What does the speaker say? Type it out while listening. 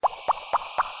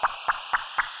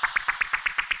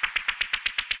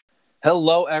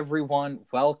Hello, everyone.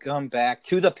 Welcome back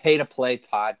to the Pay to Play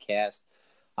podcast.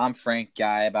 I'm Frank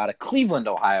Guy, out of Cleveland,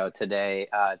 Ohio today,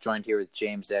 joined here with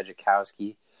James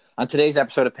Zajikowski. On today's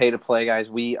episode of Pay to Play, guys,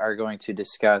 we are going to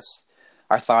discuss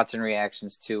our thoughts and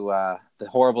reactions to the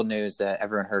horrible news that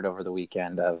everyone heard over the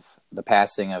weekend of the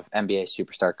passing of NBA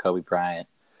superstar Kobe Bryant.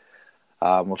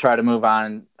 We'll try to move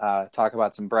on, talk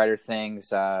about some brighter things,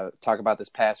 talk about this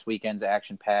past weekend's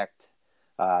action-packed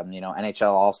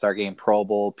NHL All-Star Game, Pro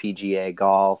Bowl, PGA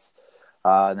Golf,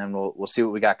 and then we'll see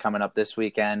what we got coming up this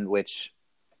weekend, which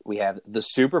we have the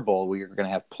Super Bowl. We're going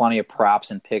to have plenty of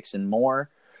props and picks and more,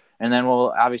 and then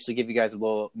we'll obviously give you guys a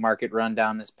little market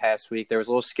rundown this past week. There was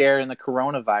a little scare in the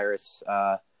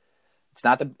coronavirus. It's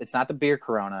not the beer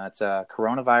corona. It's a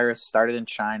coronavirus started in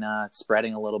China. It's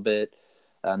spreading a little bit.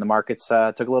 And the markets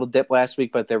took a little dip last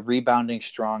week, but they're rebounding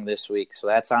strong this week. So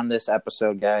that's on this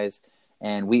episode, guys.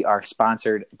 And we are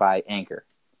sponsored by Anchor.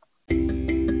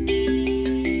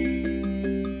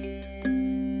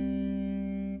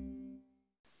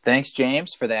 Thanks,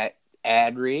 James, for that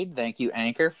ad read. Thank you,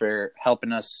 Anchor, for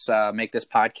helping us make this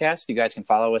podcast. You guys can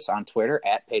follow us on Twitter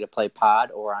at PayToPlayPod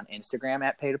or on Instagram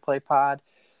at PayToPlayPod.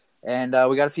 And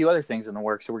we got a few other things in the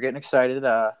works, so we're getting excited.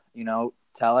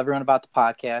 Tell everyone about the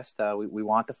podcast. We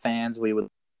want the fans. We would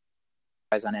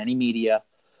guys on any media.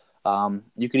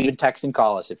 You can even text and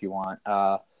call us if you want.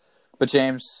 But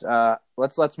James,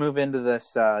 let's move into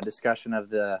this discussion of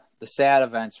the sad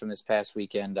events from this past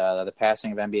weekend, the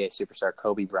passing of NBA superstar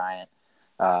Kobe Bryant.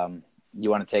 You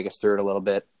want to take us through it a little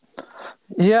bit?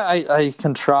 Yeah, I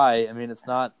can try. I mean, it's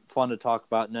not fun to talk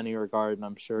about in any regard, and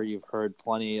I'm sure you've heard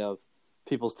plenty of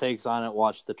people's takes on it,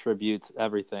 watched the tributes,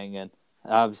 everything, and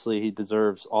obviously he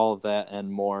deserves all of that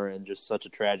and more in just such a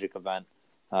tragic event,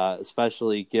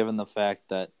 especially given the fact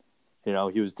that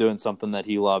he was doing something that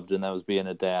he loved, and that was being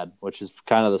a dad, which is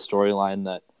kind of the storyline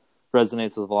that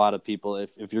resonates with a lot of people.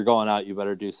 If you're going out, you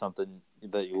better do something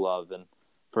that you love. And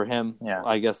for him,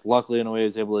 I guess luckily in a way, he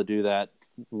was able to do that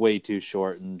way too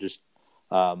short. And just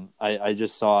I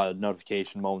just saw a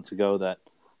notification moments ago that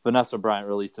Vanessa Bryant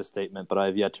released a statement, but I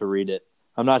have yet to read it.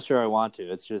 I'm not sure I want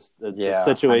to. It's a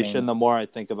situation. The more I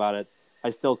think about it,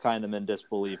 I still kind of am in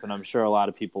disbelief. And I'm sure a lot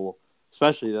of people,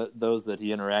 especially those that he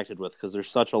interacted with, because there's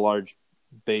such a large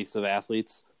base of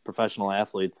athletes, professional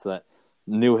athletes that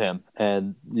knew him,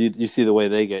 and you see the way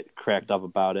they get cracked up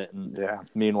about it. And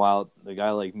meanwhile, the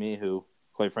guy like me, who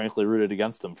quite frankly rooted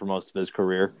against him for most of his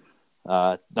career,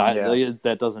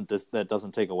 that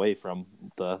doesn't take away from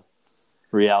the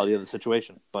reality of the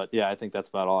situation. But yeah, I think that's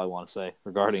about all I want to say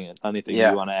regarding it. Anything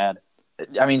you want to add?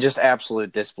 I mean, just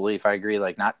absolute disbelief. I agree.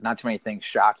 Like, not too many things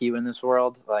shock you in this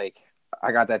world. Like,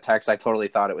 I got that text. I totally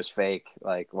thought it was fake.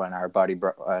 Like when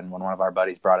when one of our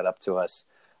buddies brought it up to us,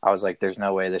 I was like, "There's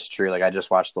no way this is true." Like I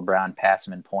just watched LeBron pass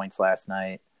him in points last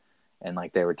night, and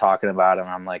like they were talking about him.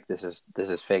 I'm like, "This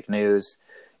is fake news."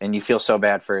 And you feel so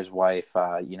bad for his wife.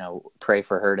 Pray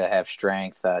for her to have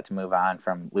strength to move on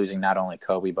from losing not only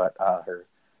Kobe but her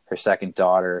second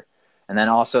daughter, and then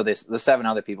also the 7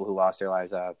 other people who lost their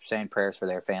lives. Saying prayers for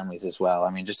their families as well.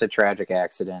 I mean, just a tragic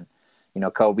accident.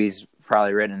 Kobe's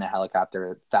probably ridden in a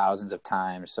helicopter thousands of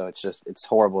times, so it's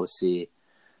horrible to see.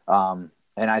 And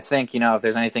I think, if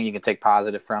there's anything you can take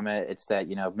positive from it, it's that,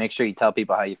 make sure you tell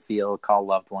people how you feel, call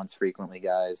loved ones frequently,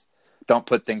 guys. Don't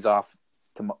put things off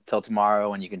till tomorrow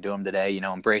when you can do them today.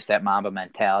 Embrace that Mamba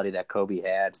mentality that Kobe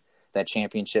had, that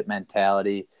championship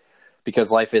mentality,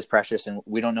 because life is precious and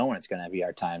we don't know when it's going to be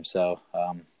our time. So,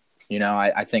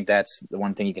 I think that's the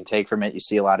one thing you can take from it. You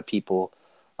see a lot of people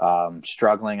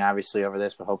struggling obviously over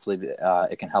this, but hopefully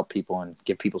it can help people and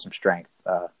give people some strength.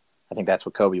 I think that's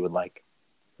what Kobe would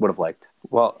have liked.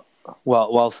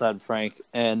 Well said, Frank.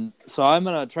 And so I'm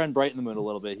going to try and brighten the mood a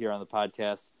little bit here on the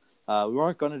podcast. We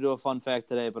weren't going to do a fun fact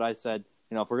today, but I said,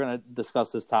 if we're going to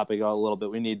discuss this topic a little bit,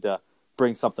 we need to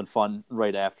bring something fun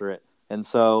right after it. And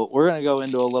so we're going to go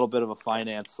into a little bit of a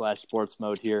finance/sports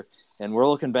mode here, and we're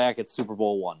looking back at Super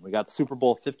Bowl I. We got Super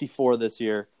Bowl 54 this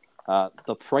year.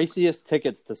 The priciest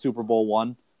tickets to Super Bowl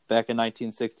I back in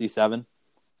 1967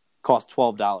 cost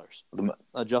 $12.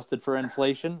 Adjusted for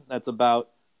inflation, that's about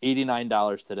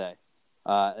 $89 today.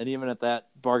 And even at that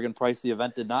bargain price, the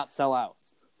event did not sell out.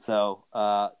 So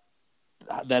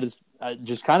that is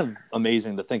just kind of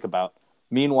amazing to think about.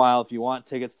 Meanwhile, if you want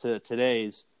tickets to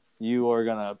today's, you are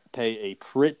going to pay a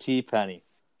pretty penny.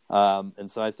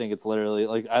 And so I think it's literally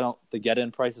the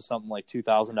get-in price is something like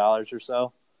 $2,000 or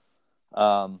so.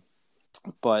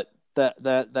 But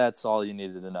that's all you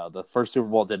needed to know. The first Super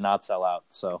Bowl did not sell out.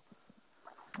 So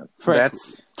Frank,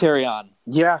 carry on.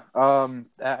 Yeah.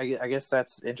 I guess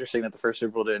that's interesting that the first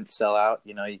Super Bowl didn't sell out.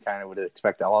 You kind of would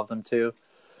expect all of them to.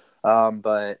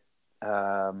 But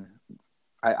I'm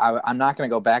not going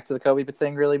to go back to the Kobe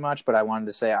thing really much, but I wanted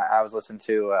to say I was listening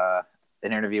to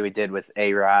an interview we did with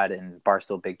A-Rod and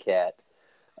Barstool Big Cat,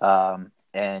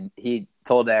 and he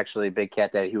told actually Big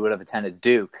Cat that he would have attended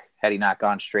Duke had he not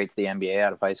gone straight to the NBA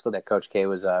out of high school, that Coach K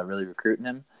was really recruiting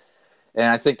him. And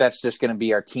I think that's just going to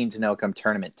be our team to know come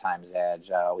tournament time,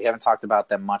 Zaj. We haven't talked about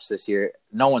them much this year.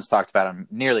 No one's talked about them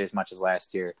nearly as much as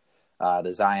last year.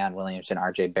 The Zion Williamson,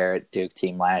 RJ Barrett Duke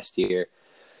team last year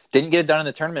didn't get it done in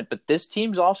the tournament, but this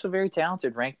team's also very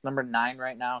talented, ranked number 9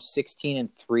 right now,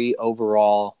 16-3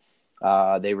 overall.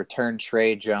 They returned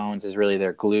Trey Jones as really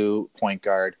their glue point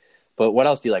guard. But what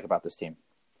else do you like about this team?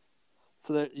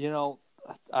 So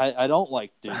I don't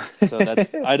like Duke, so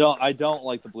that's I don't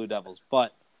like the Blue Devils,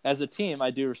 but as a team,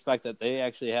 I do respect that they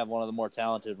actually have one of the more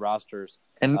talented rosters.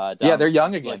 And they're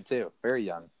young again too, very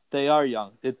young. They are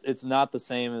young. It's not the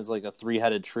same as like a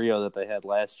 3-headed trio that they had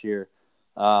last year.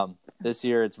 This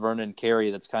year it's Vernon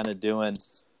Carey that's kind of doing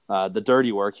the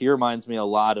dirty work. He reminds me a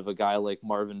lot of a guy like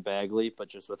Marvin Bagley, but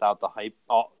just without the hype.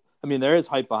 I mean, there is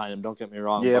hype behind him. Don't get me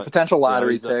wrong. Yeah, but, potential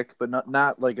lottery pick, but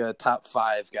not like a top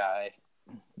 5 guy.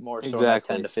 More so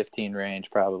exactly. In that 10 to 15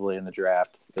 range, probably in the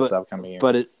draft this upcoming year.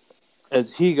 But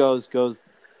as he goes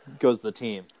the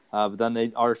team. But then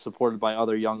they are supported by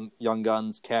other young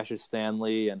guns, Cassius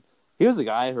Stanley, and he was a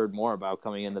guy I heard more about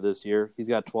coming into this year. He's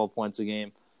got 12 points a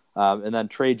game. And then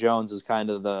Trey Jones is kind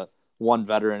of the one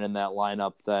veteran in that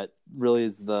lineup that really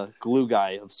is the glue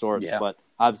guy of sorts, but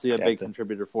obviously a big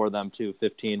contributor for them too,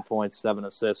 15 points, 7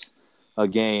 assists a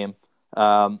game.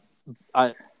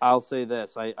 I'll say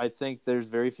this. I think there's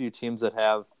very few teams that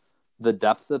have the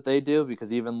depth that they do,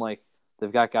 because even like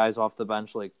they've got guys off the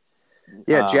bench like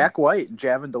Jack White and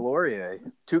Javin DeLaurier,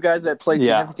 2 guys that played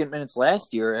significant minutes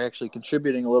last year, are actually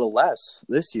contributing a little less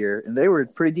this year, and they were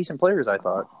pretty decent players, I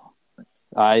thought.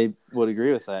 I would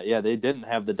agree with that. Yeah, they didn't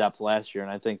have the depth last year,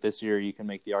 and I think this year you can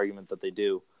make the argument that they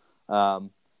do. And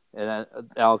then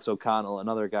Alex O'Connell,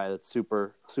 another guy that's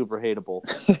super hateable,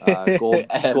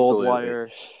 gold wire.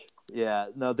 Yeah,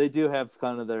 no, they do have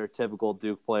kind of their typical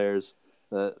Duke players.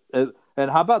 And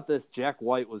how about this? Jack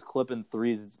White was clipping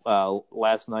threes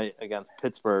last night against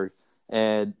Pittsburgh,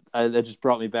 and that just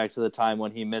brought me back to the time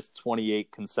when he missed 28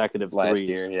 consecutive threes. Last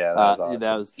year, yeah,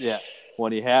 that was awesome.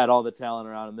 When he had all the talent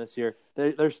around him. This year,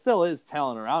 there still is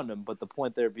talent around him, but the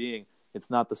point there being, it's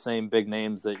not the same big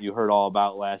names that you heard all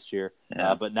about last year.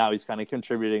 Yeah. But now he's kind of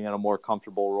contributing in a more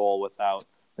comfortable role without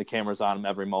the cameras on him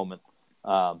every moment.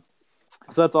 So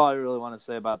that's all I really want to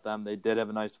say about them. They did have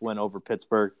a nice win over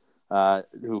Pittsburgh,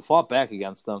 who fought back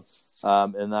against them.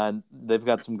 And then they've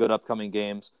got some good upcoming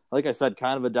games. Like I said,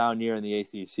 kind of a down year in the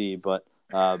ACC, but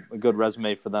a good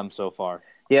resume for them so far.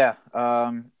 Yeah.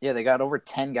 They got over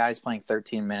 10 guys playing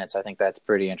 13 minutes. I think that's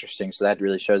pretty interesting. So that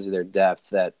really shows you their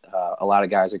depth, that a lot of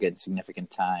guys are getting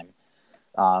significant time.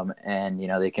 And,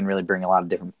 they can really bring a lot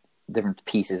of different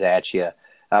pieces at you.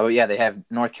 But they have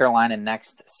North Carolina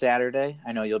next Saturday.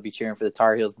 I know you'll be cheering for the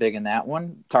Tar Heels big in that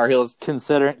one. Tar Heels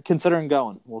considering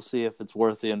going. We'll see if it's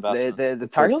worth the investment. The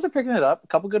Tar Heels are picking it up. A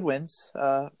couple good wins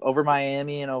over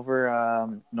Miami and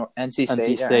over NC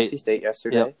State. NC State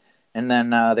yesterday. Yep. And then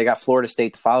they got Florida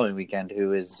State the following weekend,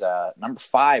 who is number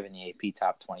 5 in the AP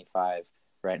Top 25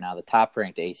 right now, the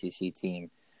top-ranked ACC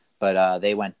team. But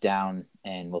they went down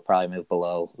and will probably move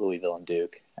below Louisville and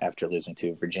Duke after losing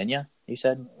to Virginia, you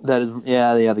said? That is,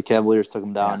 the Cavaliers took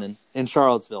them down in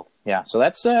Charlottesville. Yeah, so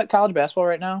that's college basketball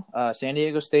right now. San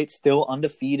Diego State still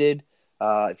undefeated.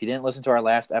 If you didn't listen to our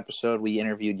last episode, we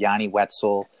interviewed Yanni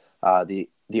Wetzel, the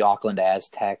Auckland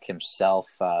Aztec himself.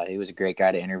 He was a great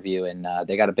guy to interview, and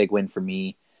they got a big win for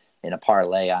me in a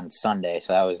parlay on Sunday,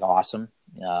 so that was awesome.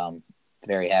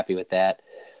 Very happy with that.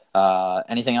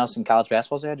 Anything else in college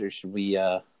basketball, Zed, or should we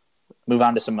move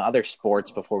on to some other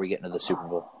sports before we get into the Super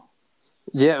Bowl?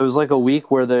 Yeah, it was like a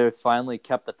week where they finally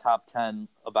kept the top 10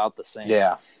 about the same.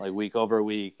 Yeah. Like week over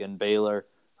week, and Baylor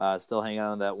still hanging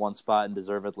on to that one spot, and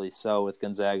deservedly so, with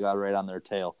Gonzaga right on their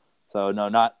tail. So, no,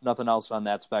 nothing else on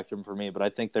that spectrum for me. But I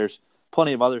think there's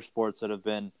plenty of other sports that have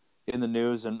been in the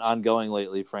news and ongoing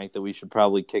lately, Frank, that we should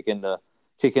probably kick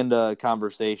into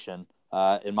conversation.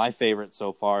 And my favorite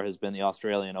so far has been the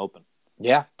Australian Open.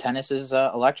 Yeah, tennis is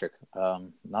electric.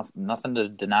 Nothing to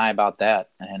deny about that.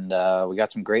 And we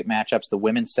got some great matchups. The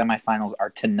women's semifinals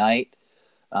are tonight,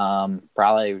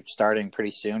 probably starting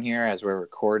pretty soon here as we're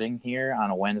recording here on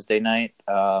a Wednesday night.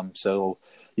 So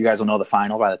you guys will know the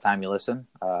final by the time you listen.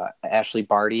 Ashley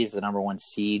Barty is the number 1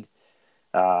 seed.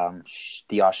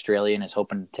 The Australian is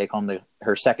hoping to take home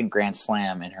her second Grand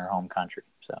Slam in her home country.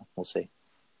 So we'll see.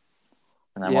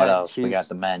 And then what else? We got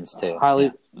the men's too.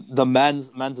 The men's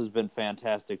has been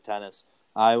fantastic tennis.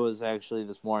 I was actually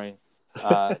this morning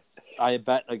I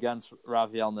bet against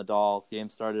Rafael Nadal.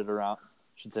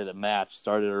 The match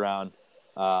started around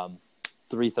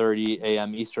 3:30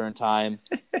 a.m. Eastern time.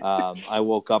 I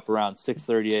woke up around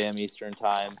 6:30 a.m. Eastern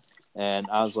time, and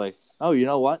I was like, "Oh, you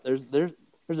know what?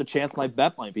 There's a chance my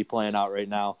bet might be playing out right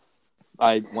now."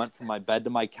 I went from my bed to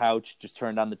my couch, just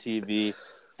turned on the TV,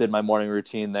 did my morning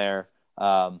routine there,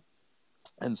 and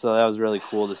so that was really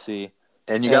cool to see.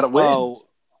 And you got to win.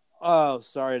 Oh,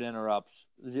 sorry to interrupt.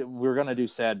 We're gonna do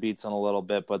sad beats in a little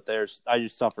bit, but I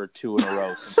just suffered 2 in a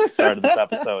row since we started this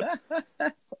episode.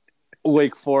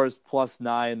 Wake Forest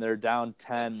 +9, they're down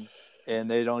 10, and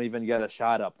they don't even get a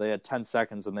shot up. They had 10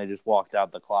 seconds, and they just walked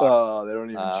out the clock. Oh, they don't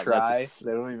even try.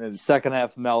 They don't even. Second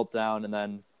half meltdown, and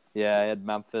then I had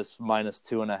Memphis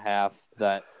 -2.5.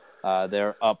 That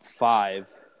they're up 5,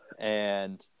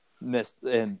 and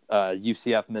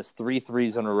UCF missed 3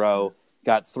 threes in a row.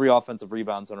 Got 3 offensive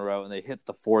rebounds in a row, and they hit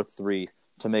the 4th 3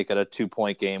 to make it a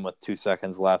 2-point game with 2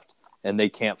 seconds left. And they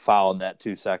can't foul in that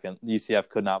 2 seconds. UCF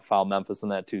could not foul Memphis in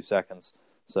that 2 seconds.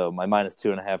 So my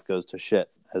 -2.5 goes to shit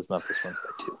as Memphis wins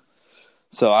by 2.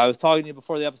 So I was talking to you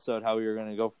before the episode how we were going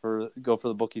to go for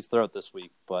the bookies' throat this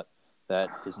week, but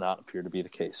that does not appear to be the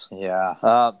case.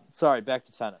 Yeah. Sorry, back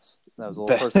to tennis. That was a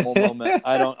little personal moment.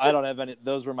 I don't have any.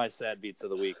 Those were my sad beats of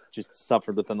the week. Just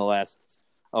suffered within the last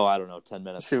 10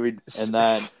 minutes. Should we? And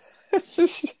then,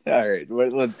 all right,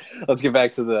 let's get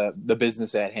back to the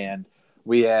business at hand.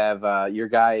 We have your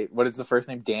guy. What is the first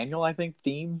name? Daniel, I think.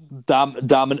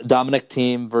 Dominic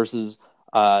Thiem versus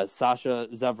Sasha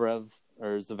Zverev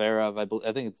or Zverev.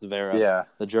 I think it's Zverev. Yeah,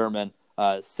 the German.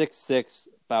 6'6",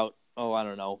 about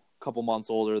a couple months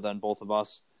older than both of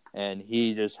us, and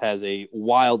he just has a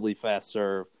wildly fast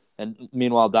serve. And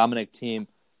meanwhile, Dominic Thiem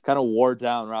kind of wore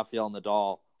down Rafael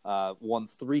Nadal. Won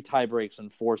 3 tie breaks in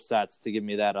 4 sets to give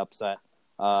me that upset.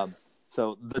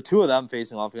 So the two of them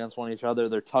facing off against each other,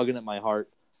 they're tugging at my heart.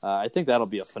 I think that'll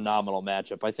be a phenomenal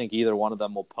matchup. I think either one of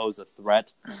them will pose a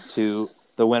threat to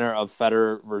the winner of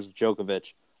Federer versus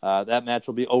Djokovic. That match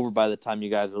will be over by the time you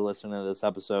guys are listening to this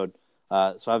episode.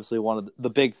 So obviously one of the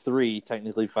big 3,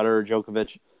 technically Federer,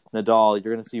 Djokovic, Nadal,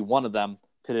 you're going to see one of them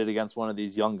pitted against one of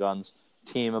these young guns.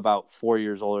 Thiem about 4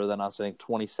 years older than us, I think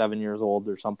 27 years old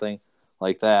or something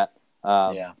like that.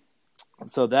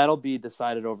 So that'll be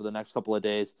decided over the next couple of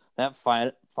days. That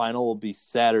final will be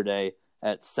Saturday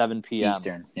at 7 p.m.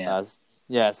 Eastern.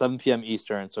 7 p.m.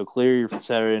 Eastern. So clear your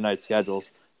Saturday night schedules.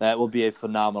 That will be a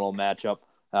phenomenal matchup.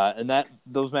 And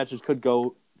those matches could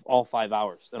go all 5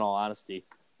 hours, in all honesty.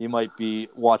 You might be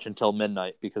watching till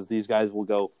midnight because these guys will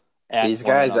go at These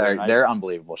guys they're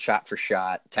unbelievable, shot for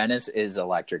shot. Tennis is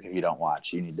electric if you don't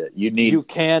watch. You need to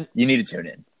tune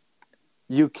in.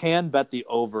 You can bet the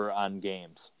over on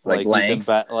games. Like length? You can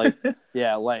bet,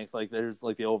 length. Like there's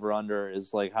the over-under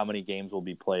is how many games will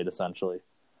be played, essentially.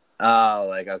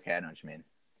 Oh, okay, I know what you mean.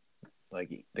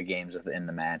 Like the games within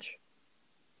the match.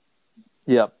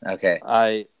 Yep.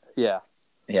 Okay. Yeah.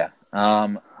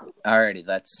 Alrighty,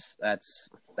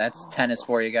 that's tennis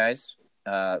for you guys.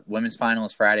 Women's final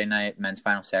is Friday night, men's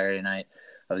final Saturday night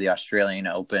of the Australian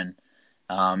Open.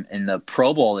 In the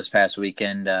Pro Bowl this past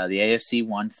weekend, the AFC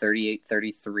won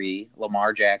 38-33.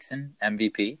 Lamar Jackson,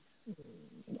 MVP.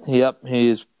 Yep,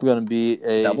 he's going to be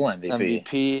a double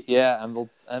MVP. Yeah.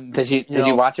 Did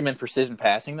you watch him in precision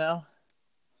passing, though?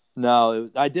 No,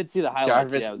 I did see the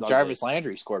highlights. Jarvis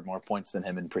Landry scored more points than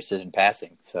him in precision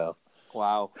passing. So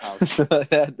wow. So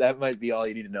that might be all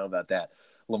you need to know about that.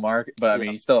 Lamar, but I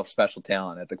mean, he's still a special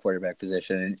talent at the quarterback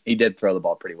position, and he did throw the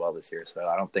ball pretty well this year. So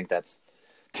I don't think that's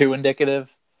too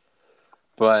indicative,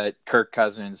 but Kirk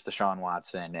Cousins, Deshaun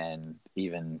Watson, and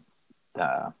even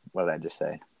what did I just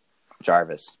say?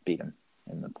 Jarvis beat him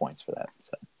in the points for that.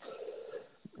 So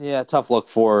yeah, tough look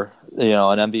for an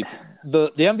MVP.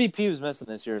 The MVP who's missing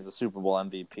this year is the Super Bowl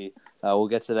MVP. We'll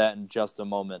get to that in just a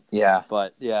moment. Yeah,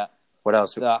 but yeah. What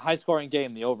else? The high scoring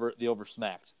game, the over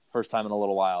smacked. First time in a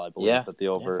little while, I believe, that the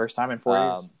over first time in 4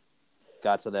 years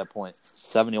got to that point.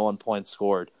 71 points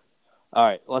scored. All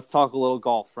right, let's talk a little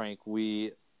golf, Frank.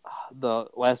 The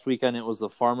last weekend it was the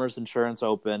Farmers Insurance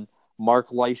Open.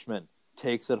 Mark Leishman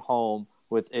takes it home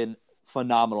with a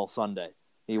phenomenal Sunday.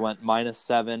 He went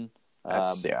 -7,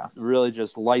 really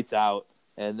just lights out.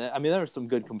 And there were some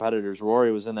good competitors.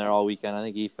 Rory was in there all weekend. I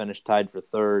think he finished tied for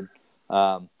 3rd.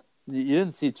 You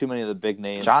didn't see too many of the big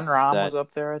names. John Rahm was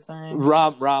up there, I think.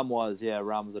 Rahm was,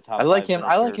 Rahm was a top. I like him.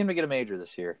 I like him to get a major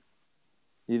this year.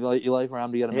 You like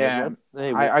Rahm to get a major?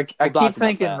 Hey, I keep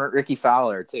thinking Ricky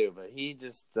Fowler too, but he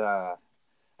just I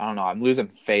don't know. I'm losing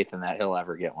faith in that he'll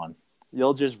ever get one.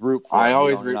 You'll just root for him. I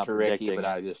always root for Ricky, but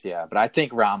but I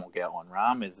think Rahm will get one.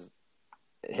 Rahm is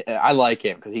I like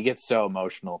him because he gets so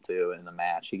emotional too in the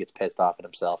match. He gets pissed off at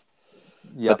himself.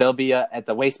 Yep. But they'll be at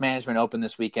the Waste Management Open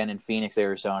this weekend in Phoenix,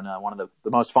 Arizona, one of the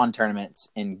most fun tournaments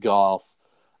in golf.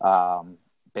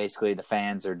 Basically, the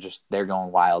fans are they're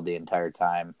going wild the entire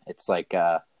time. It's like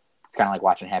it's kind of like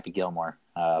watching Happy Gilmore,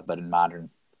 but in modern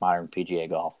PGA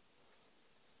golf.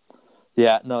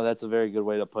 Yeah, no, that's a very good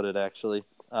way to put it, actually.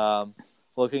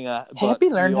 Looking at Happy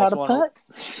learned how to putt.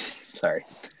 Sorry.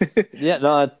 Yeah,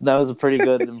 no, that was a pretty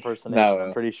good impersonation. No.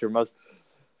 I'm pretty sure most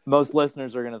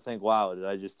listeners are going to think, "Wow, did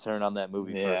I just turn on that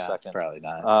movie for a second?" Probably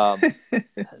not.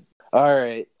 All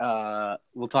right,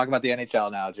 we'll talk about the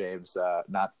NHL now, James.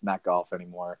 Not golf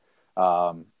anymore.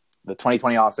 The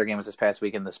 2020 All-Star Game was this past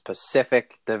weekend. The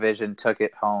Pacific Division took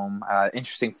it home.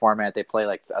 Interesting format. They play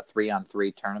like a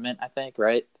 3-on-3 tournament, I think,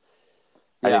 right?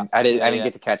 Yeah. I didn't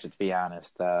get to catch it, to be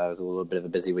honest. It was a little bit of a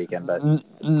busy weekend, but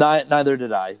neither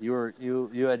did I. You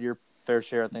had your fair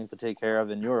share of things to take care of,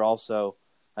 and you were also,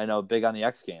 I know, big on the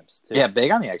X Games too. Yeah,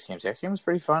 big on the X Games. The X Games was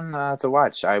pretty fun to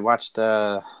watch. I watched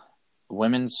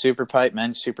women's super pipe,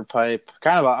 men's super pipe.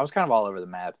 I was kind of all over the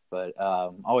map, but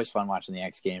always fun watching the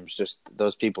X Games. Just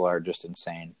those people are just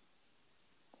insane.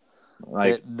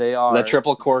 Like they are the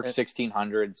triple cork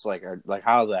 1600s. Like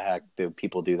how the heck do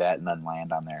people do that and then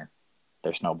land on their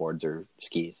snowboards or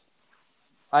skis?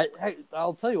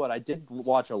 I'll tell you what. I did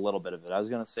watch a little bit of it. I was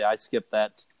going to say I skipped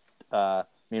that.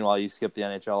 Meanwhile, you skipped the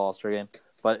NHL All-Star Game.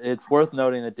 But it's worth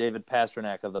noting that David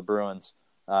Pastrnak of the Bruins,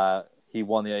 he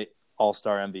won the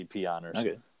All-Star MVP honors.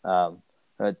 Okay.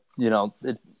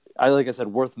 Like I said,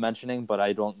 worth mentioning, but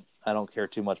I don't care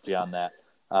too much beyond that.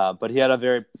 But he had a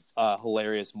very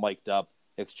hilarious mic'd up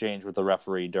exchange with the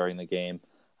referee during the game.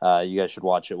 You guys should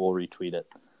watch it. We'll retweet it.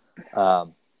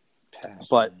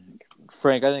 But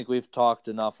Frank, I think we've talked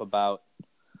enough about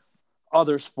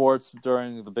other sports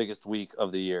during the biggest week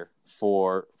of the year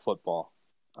for football.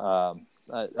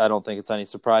 I don't think it's any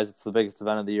surprise it's the biggest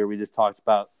event of the year. We just talked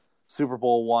about Super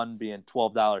Bowl I being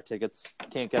 $12 tickets.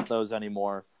 Can't get those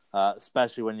anymore,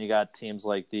 especially when you got teams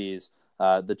like these.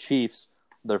 The Chiefs,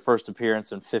 their first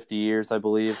appearance in 50 years, I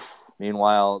believe.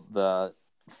 Meanwhile, the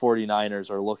 49ers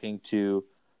are looking to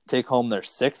take home their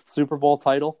 6th Super Bowl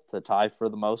title to tie for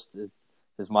the most.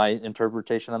 Is my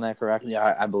interpretation on that correct?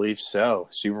 Yeah, I believe so.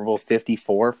 Super Bowl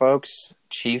 54, folks.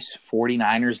 Chiefs,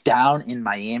 49ers down in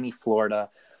Miami, Florida.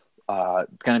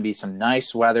 Going to be some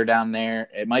nice weather down there.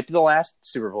 It might be the last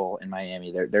Super Bowl in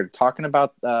Miami. They're talking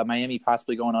about Miami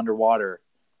possibly going underwater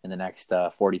in the next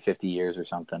 40, 50 years or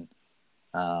something.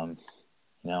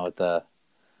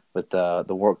 With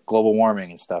the global warming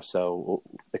and stuff. So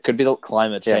it could be the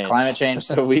climate change. Yeah, climate change.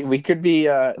 So we could be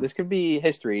this could be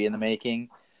history in the making.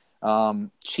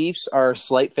 Chiefs are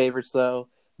slight favorites though,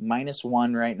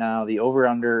 -1 right now. The over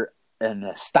under an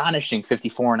astonishing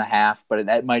 54.5, but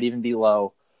that might even be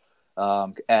low.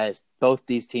 As both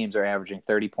these teams are averaging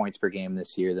 30 points per game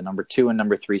this year, the number 2 and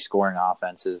number 3 scoring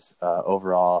offenses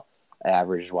overall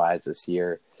average wise this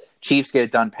year. Chiefs get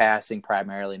it done passing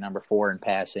primarily, number 4 in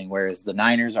passing, whereas the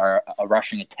Niners are a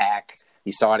rushing attack.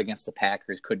 You saw it against the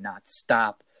Packers, could not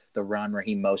stop the run.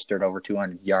 Raheem Mostert over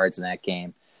 200 yards in that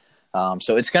game.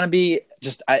 So it's going to be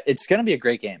a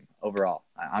great game overall.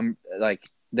 I'm like,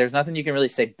 there's nothing you can really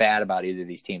say bad about either of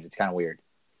these teams. It's kind of weird.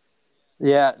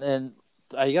 Yeah, and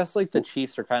I guess like the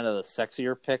Chiefs are kind of the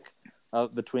sexier pick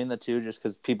between the two, just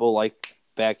because people like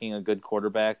backing a good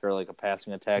quarterback or like a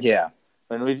passing attack. Yeah.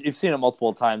 And we've seen it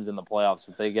multiple times in the playoffs.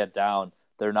 If they get down,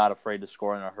 they're not afraid to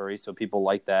score in a hurry, so people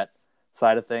like that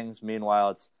side of things.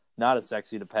 Meanwhile, it's not as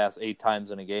sexy to pass 8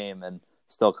 times in a game and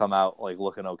still come out like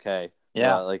looking okay.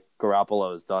 Yeah, like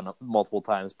Garoppolo has done multiple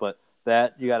times. But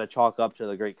that you got to chalk up to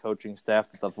the great coaching staff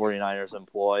that the 49ers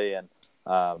employ and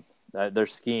their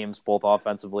schemes, both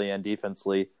offensively and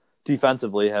defensively,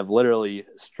 have literally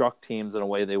struck teams in a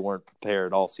way they weren't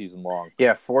prepared all season long.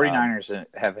 Yeah, 49ers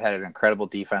have had an incredible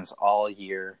defense all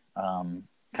year, kind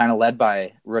of led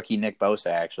by rookie Nick Bosa,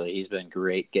 actually. He's been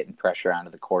great getting pressure onto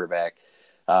the quarterback.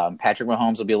 Patrick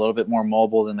Mahomes will be a little bit more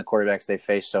mobile than the quarterbacks they've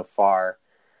faced so far,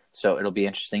 so it'll be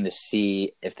interesting to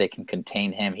see if they can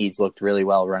contain him. He's looked really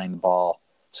well running the ball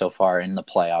so far in the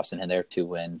playoffs and in their 2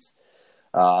 wins.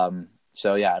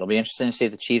 So, yeah, it'll be interesting to see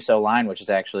if the Chiefs O-line, which is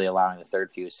actually allowing the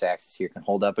 3rd fewest sacks this year, can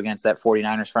hold up against that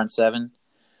 49ers front 7.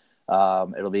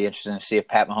 It'll be interesting to see if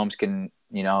Pat Mahomes can,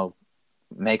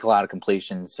 make a lot of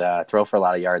completions, throw for a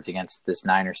lot of yards against this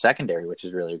Niners secondary, which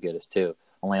is really good as too.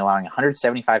 Only allowing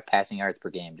 175 passing yards per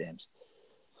game, James.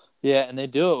 Yeah, and they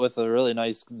do it with a really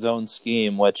nice zone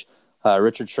scheme, which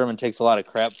Richard Sherman takes a lot of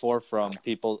crap from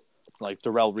people like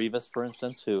Darrelle Revis, for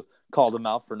instance, who called him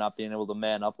out for not being able to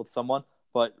man up with someone.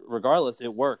 But regardless,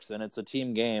 it works, and it's a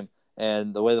team game.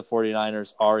 and the way the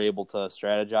 49ers are able to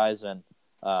strategize and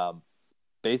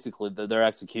basically their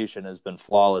execution has been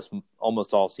flawless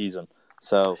almost all season.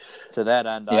 So to that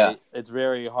end, it's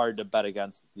very hard to bet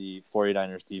against the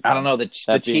 49ers defense. I don't know. The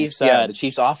Chiefs, the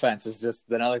Chiefs offense is just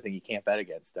another thing you can't bet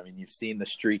against. I mean, you've seen the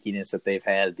streakiness that they've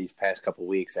had these past couple of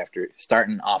weeks after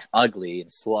starting off ugly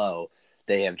and slow.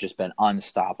 They have just been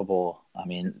unstoppable. I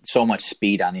mean, so much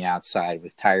speed on the outside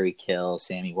with Tyreek Hill,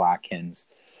 Sammy Watkins.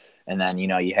 And then,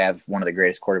 you have one of the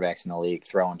greatest quarterbacks in the league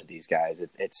throwing to these guys.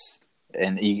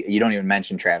 And you don't even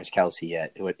mention Travis Kelce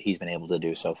yet, what he's been able to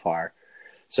do so far.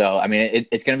 So, I mean,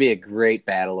 it's going to be a great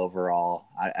battle overall.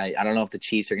 I don't know if the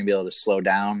Chiefs are going to be able to slow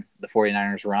down the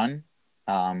 49ers run.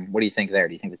 What do you think there?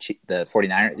 Do you think the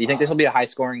 49ers – do you think this will be a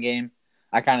high-scoring game?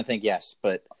 I kind of think yes,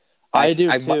 but I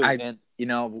do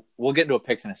too. We'll get into a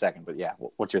picks in a second, but yeah,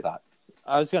 what's your thought?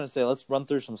 I was going to say let's run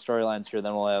through some storylines here,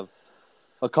 then we'll have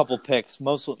a couple picks.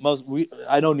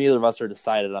 I know neither of us are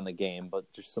decided on the game, but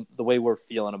just the way we're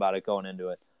feeling about it going into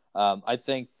it. I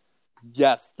think –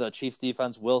 yes, the Chiefs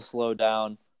defense will slow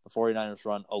down the 49ers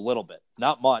run a little bit.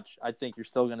 Not much. I think you're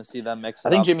still going to see them mix it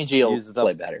up. I think Jimmy G will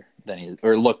play better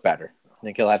or look better. I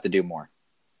think he'll have to do more.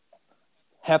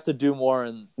 Have to do more,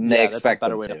 and they expect that's a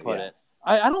better way to put it.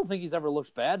 I don't think he's ever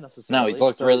looked bad necessarily. No, he's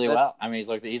looked really well. I mean,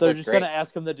 they're just going to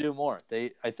ask him to do more.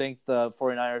 I think the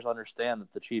 49ers understand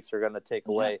that the Chiefs are going to take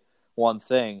away one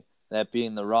thing, that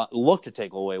being the run. Look to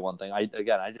take away one thing. I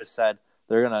just said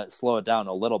they're going to slow it down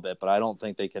a little bit, but I don't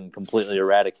think they can completely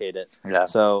eradicate it. Yeah.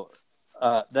 So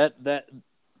that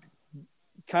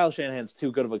Kyle Shanahan's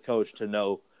too good of a coach to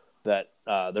know that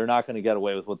they're not going to get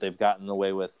away with what they've gotten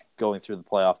away with going through the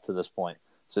playoffs to this point.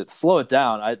 So slow it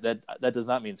down. That does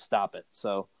not mean stop it.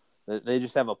 So they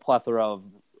just have a plethora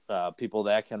of people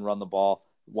that can run the ball,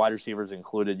 wide receivers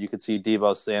included. You could see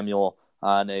Deebo Samuel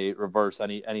on a reverse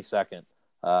any second.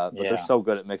 But they're so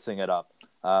good at mixing it up.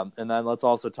 And then let's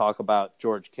also talk about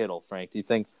George Kittle, Frank.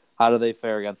 How do they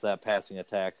fare against that passing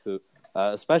attack?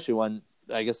 Especially when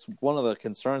I guess one of the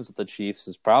concerns with the Chiefs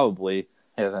is probably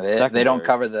they don't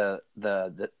cover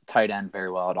the tight end very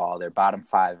well at all. They're bottom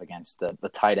 5 against the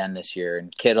tight end this year.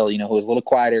 And Kittle, who was a little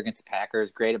quieter against the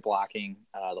Packers, great at blocking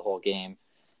the whole game.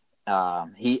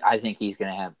 I think he's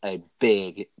going to have a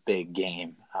big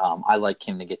game. I like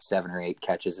him to get 7 or 8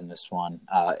 catches in this one.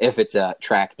 If it's a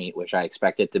track meet, which I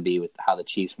expect it to be with how the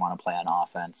Chiefs want to play on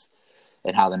offense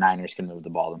and how the Niners can move the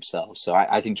ball themselves. So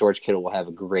I think George Kittle will have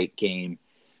a great game.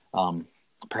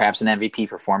 Perhaps an MVP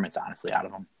performance, honestly, out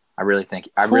of him. I really think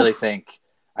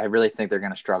they're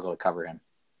going to struggle to cover him.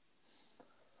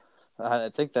 I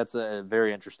think that's a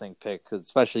very interesting pick,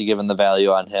 especially given the value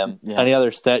on him. Yeah. Any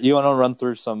other stat? You want to run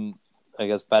through some, I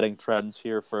guess, betting trends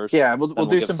here first? Yeah, we'll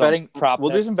do some betting. We'll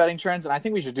do some betting trends, and I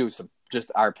think we should do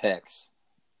just our picks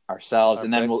ourselves,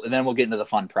 and then we'll get into the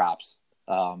fun props.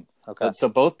 Okay. So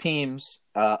both teams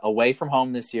away from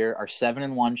home this year are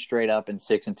 7-1 straight up and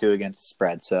 6-2 against the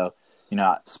spread. So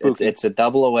it's a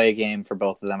double away game for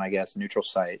both of them, I guess, neutral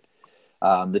site.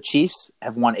 The Chiefs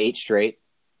have won 8 straight.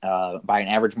 By an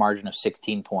average margin of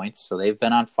 16 points. So they've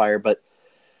been on fire. But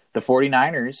the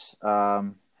 49ers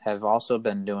have also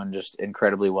been doing just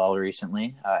incredibly well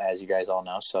recently, as you guys all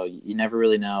know. So you never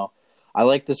really know. I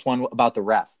like this one about the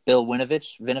ref. Bill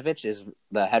Vinovich is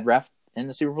the head ref in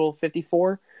the Super Bowl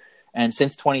 54. And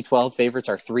since 2012, favorites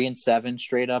are 3-7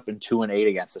 straight up and 2-8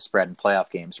 against the spread in playoff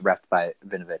games, refed by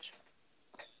Vinovich.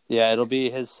 Yeah, it'll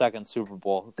be his second Super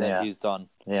Bowl that he's done.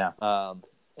 Yeah.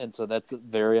 And so that's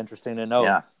very interesting to know.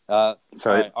 Yeah.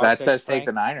 That says take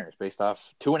the Niners based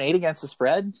off 2-8 against the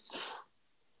spread.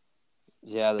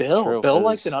 Yeah, that's true. Bill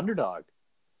likes an underdog.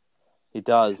 He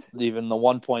does. Even the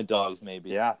 1-point dogs,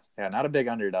 maybe. Yeah, not a big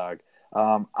underdog.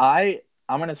 I'm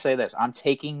going to say this. I'm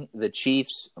taking the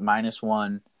Chiefs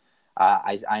 -1.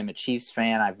 I'm a Chiefs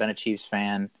fan. I've been a Chiefs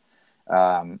fan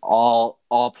all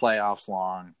playoffs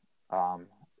long.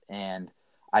 And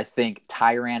I think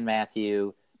Tyrann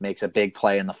Mathieu makes a big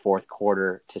play in the fourth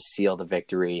quarter to seal the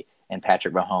victory, and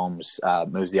Patrick Mahomes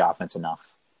moves the offense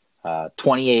enough.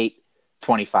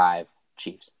 28-25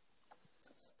 Chiefs.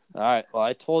 All right. Well,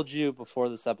 I told you before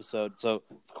this episode. So,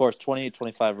 of course,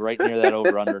 28-25, right near that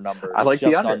over-under number. I like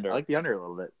the under. I like the under a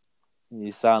little bit.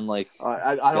 You sound like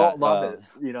I don't love it.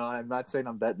 I'm not saying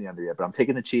I'm betting the under yet, but I'm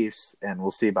taking the Chiefs, and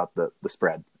we'll see about the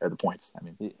spread or the points. I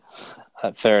mean,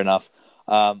 fair enough.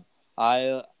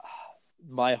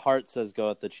 My heart says go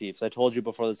with the Chiefs. I told you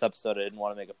before this episode I didn't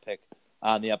want to make a pick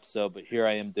on the episode, but here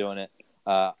I am doing it.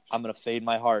 I'm going to fade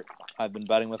my heart. I've been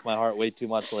betting with my heart way too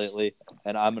much lately,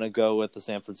 and I'm going to go with the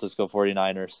San Francisco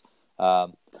 49ers.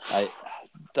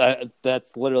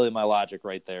 That's literally my logic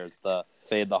right there is the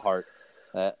fade the heart.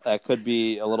 That could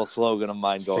be a little slogan of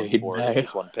mine going forward if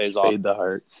this one pays off. Fade the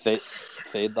heart.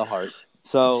 Fade the heart.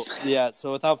 So,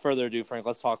 so without further ado, Frank,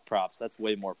 let's talk props. That's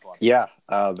way more fun. Yeah,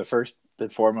 the first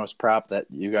and foremost prop that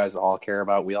you guys all care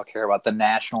about, we all care about, the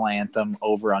national anthem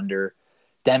over-under.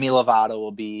 Demi Lovato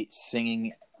will be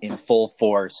singing in full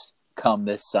force come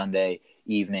this Sunday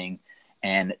evening,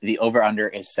 and the over-under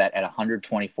is set at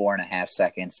 124.5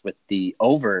 seconds with the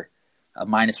over a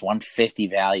minus 150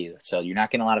 value. So you're not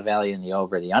getting a lot of value in the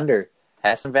over. The under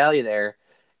has some value there,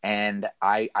 and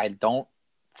I don't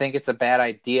think it's a bad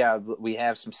idea. We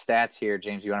have some stats here,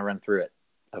 James. You want to run through it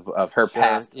of her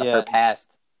past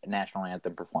national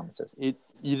anthem performances? You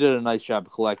did a nice job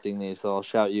of collecting these, so I'll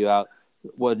shout you out.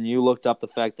 When you looked up the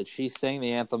fact that she sang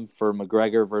the anthem for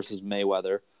McGregor versus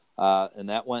Mayweather, and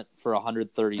that went for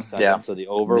 130 seconds, so the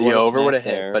over would have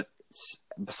hit. But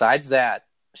besides that,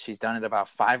 she's done it about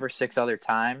 5 or 6 other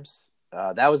times.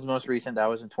 That was the most recent. That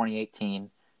was in 2018.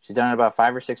 She's done it about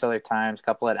 5 or 6 other times, a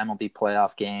couple at MLB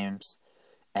playoff games,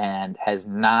 and has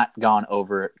not gone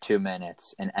over 2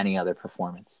 minutes in any other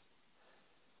performance.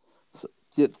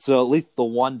 So at least the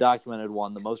one documented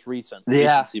one, the most recent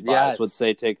recency bias would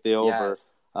say take the over. Yes.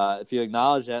 If you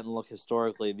acknowledge that and look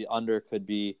historically, the under could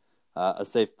be a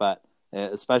safe bet,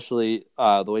 especially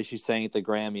the way she sang at the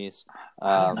Grammys.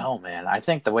 I don't know, man. I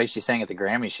think the way she sang at the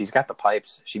Grammys, she's got the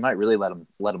pipes. She might really let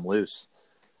him loose.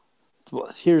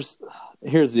 Well, here's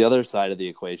the other side of the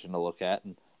equation to look at,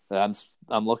 and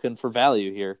I'm looking for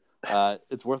value here.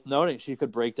 It's worth noting she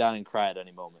could break down and cry at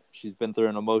any moment. She's been through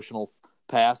an emotional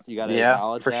past. You got to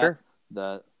acknowledge for that.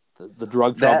 Sure. The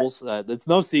drug troubles. It's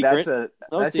no secret.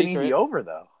 That's an easy over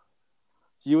though.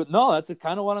 That's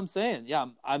kind of what I'm saying. Yeah,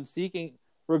 I'm seeking,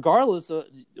 regardless of.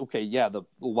 Okay, yeah, the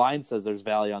line says there's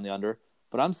value on the under,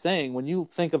 but I'm saying when you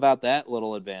think about that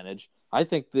little advantage, I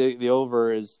think the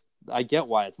over is. I get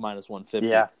why it's minus 150.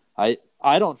 Yeah,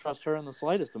 I don't trust her in the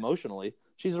slightest emotionally.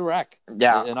 She's a wreck.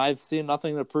 Yeah, and I've seen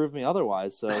nothing to prove me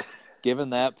otherwise. So,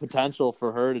 given that potential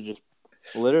for her to just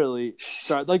literally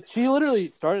start, like she literally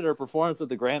started her performance at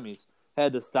the Grammys,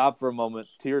 had to stop for a moment,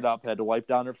 teared up, had to wipe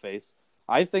down her face.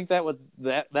 I think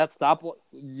that stop,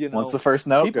 once the first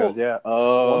note goes,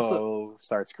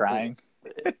 starts crying.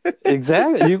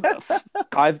 Exactly.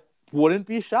 I wouldn't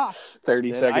be shocked.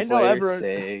 30 seconds later,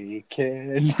 say,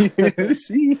 can you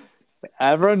see?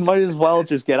 Everyone might as well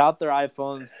just get out their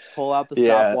iPhones, pull out the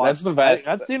stopwatch. That's the best.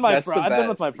 I've seen I've been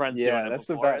with my friends doing it that's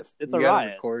before. The best. It's a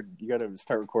riot. You got to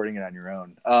start recording it on your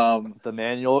own. The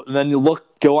manual, and then you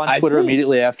go on Twitter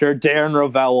immediately after. Darren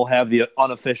Rovell will have the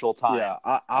unofficial time. Yeah,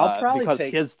 I'll probably because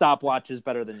his stopwatch is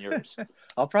better than yours.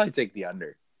 I'll probably take the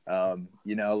under.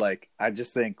 I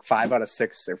just think 5 out of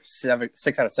 6 or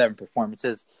 6 out of 7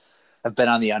 performances have been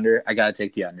on the under. I gotta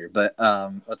take the under, but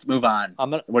let's move on. I'm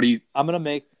gonna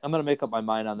make up my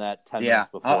mind on that 10 minutes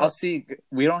before. I'll see.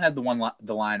 We don't have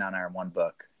the line on our one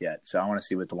book yet, so I want to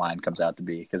see what the line comes out to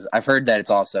be because I've heard that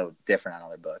it's also different on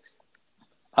other books.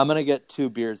 I'm gonna get 2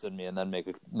 beers in me and then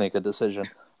make a decision.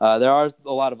 There are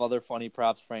a lot of other funny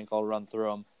props, Frank. I'll run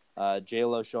through them.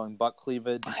 J-Lo showing butt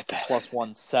cleavage plus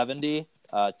 170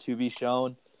 to be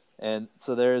shown, and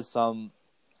so there is some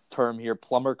term here,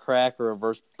 plumber crack or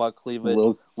reverse butt cleavage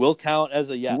will count as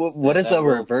a yes. What is a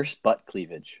reverse butt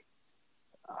cleavage?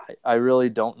 I really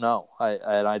don't know.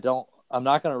 I'm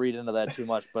not going to read into that too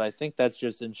much, but I think that's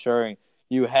just ensuring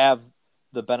you have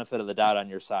the benefit of the doubt on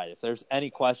your side. If there's any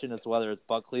question as to whether it's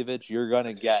butt cleavage, you're going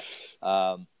to get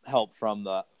help from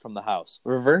the house.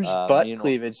 Reverse butt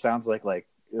cleavage sounds like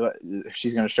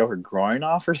she's going to show her groin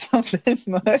off or something.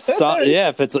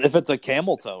 If it's a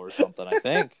camel toe or something, I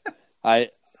think. I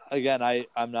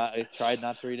tried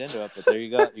not to read into it, but there you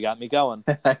go. You got me going.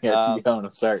 I got you going.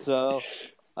 I'm sorry. So,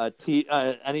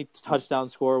 any touchdown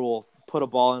score will put a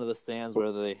ball into the stands,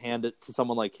 whether they hand it to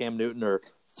someone like Cam Newton or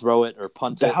throw it or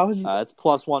punt it. It's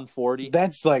plus 140.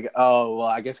 That's I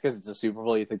guess because it's a Super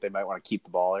Bowl, you think they might want to keep the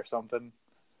ball or something?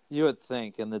 You would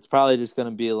think, and it's probably just going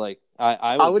to be like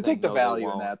I would take the value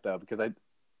in that though, because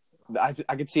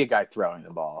I could see a guy throwing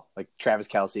the ball like Travis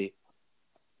Kelce.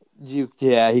 He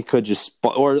could just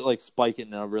spike it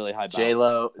in a really high bounce.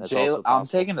 J-Lo, I'm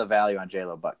taking the value on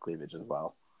J-Lo butt cleavage as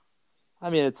well.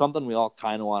 I mean, it's something we all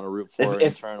kind of want to root for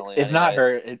internally. If not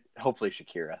her, hopefully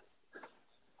Shakira.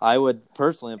 I would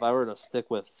personally, if I were to stick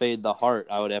with fade the heart,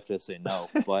 I would have to say no,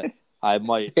 but I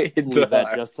might leave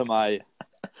that just to my.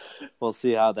 We'll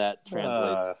see how that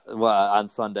translates on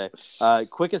Sunday.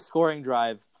 Quickest scoring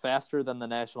drive, faster than the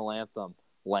national anthem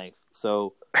length.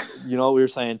 So, what we were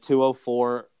saying,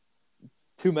 2:04.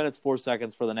 2 minutes, 4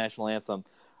 seconds for the national anthem.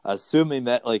 Assuming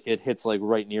that it hits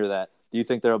right near that, do you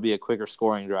think there will be a quicker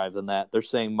scoring drive than that? They're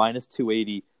saying minus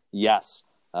 280, yes.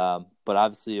 But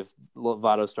obviously, if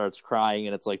Lovato starts crying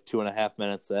and it's like 2.5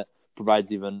 minutes, that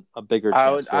provides even a bigger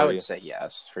chance for I you. would say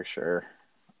yes for sure.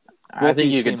 I Both think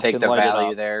these you can teams take can the light it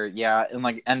value up. there. Yeah, in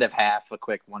like end of half, a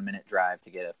quick 1 minute drive to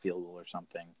get a field goal or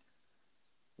something.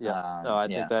 Yeah, no, I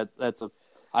think that's a.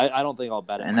 I don't think I'll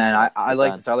bet it And then myself. I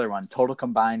like this other one: total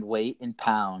combined weight in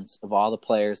pounds of all the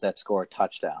players that score a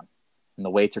touchdown, and the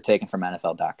weights are taken from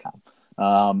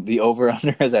NFL.com. The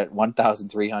over/under is at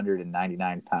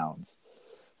 1,399 pounds.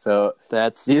 So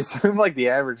that's you assume like the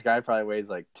average guy probably weighs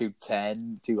like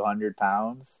 210, 200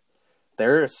 pounds.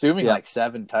 They're assuming like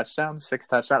 7 touchdowns, 6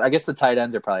 touchdowns. I guess the tight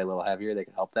ends are probably a little heavier. They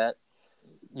could help that.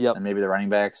 Yep. And maybe the running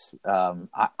backs.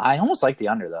 I almost like the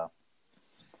under though.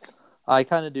 I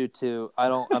kind of do too.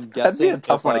 I'm guessing That'd be a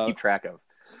tough one to keep track of.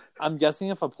 I'm guessing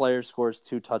if a player scores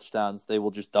 2 touchdowns, they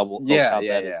will just double. Yeah,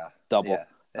 as double.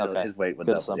 Yeah. Okay. His weight would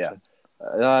Good double. assumption.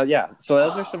 Yeah. So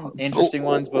those are some interesting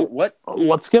ones. But what?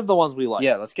 Let's give the ones we like.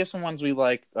 Yeah, let's give some ones we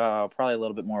like. Probably a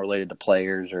little bit more related to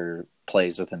players or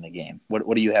plays within the game.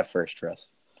 What do you have first for us?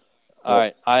 All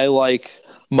right. I like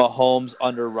Mahomes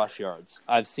under rush yards.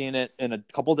 I've seen it in a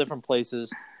couple different places.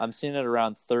 I'm seeing it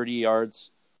around 30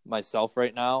 yards myself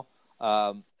right now.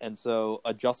 And so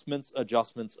adjustments.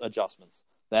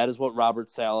 That is what Robert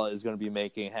Saleh is going to be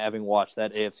making, having watched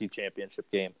that AFC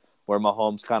Championship game where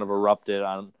Mahomes kind of erupted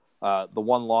on the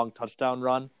one long touchdown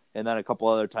run and then a couple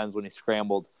other times when he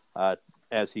scrambled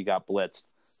as he got blitzed.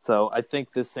 So I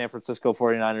think this San Francisco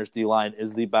 49ers D-line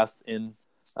is the best in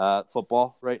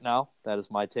football right now. That is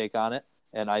my take on it.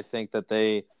 And I think that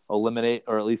they eliminate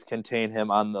or at least contain him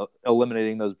on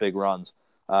eliminating those big runs.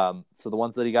 So the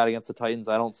ones that he got against the Titans,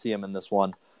 I don't see him in this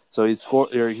one. So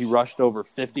he rushed over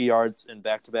 50 yards in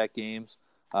back-to-back games,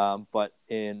 but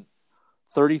in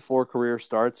 34 career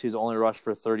starts, he's only rushed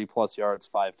for 30-plus yards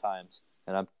 5 times.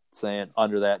 And I'm saying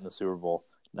under that in the Super Bowl.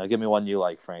 Now give me one you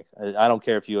like, Frank. I don't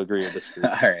care if you agree or disagree.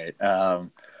 All right.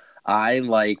 I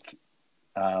like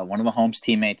one of Mahomes'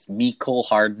 teammates, Mecole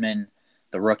Hardman,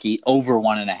 the rookie, over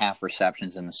 1.5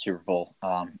 receptions in the Super Bowl.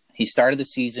 He started the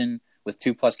season with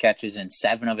 2+ catches in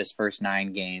 7 of his first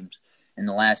 9 games. In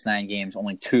the last 9 games,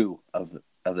 only 2 of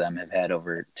them have had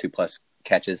over 2+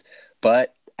 catches.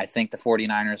 But I think the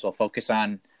 49ers will focus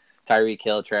on Tyreek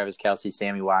Hill, Travis Kelce,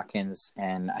 Sammy Watkins,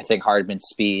 and I think Hardman's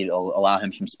speed will allow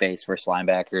him some space versus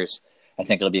linebackers. I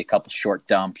think it'll be a couple short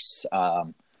dumps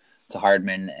to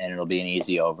Hardman, and it'll be an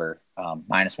easy over.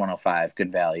 Minus 105,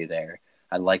 good value there.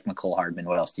 I like Mecole Hardman.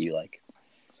 What else do you like?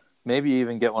 Maybe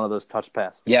even get one of those touch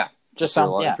passes. Yeah, just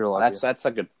some. Yeah, that's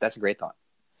a great thought.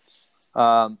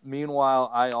 Meanwhile,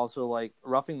 I also like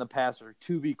roughing the passer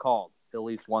to be called at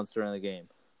least once during the game,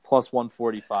 plus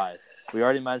 145. We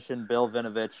already mentioned Bill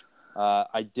Vinovich.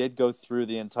 I did go through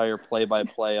the entire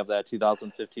play-by-play of that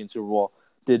 2015 Super Bowl.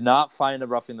 Did not find a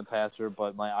roughing the passer,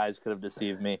 but my eyes could have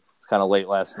deceived me. It's kind of late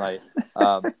last night.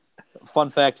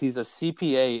 Fun fact: he's a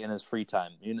CPA in his free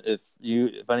time. If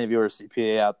any of you are a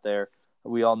CPA out there,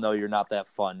 we all know you're not that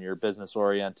fun. You're business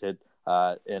oriented,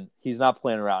 and he's not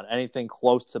playing around. Anything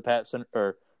close to passing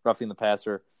or roughing the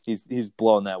passer, he's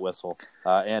blowing that whistle,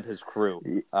 and his crew.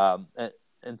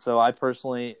 And so I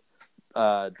personally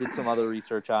did some other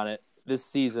research on it. This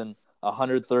season,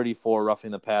 134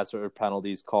 roughing the passer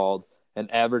penalties called,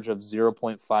 an average of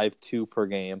 0.52 per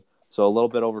game, so a little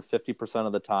bit over 50%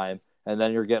 of the time. And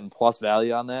then you're getting plus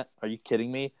value on that. Are you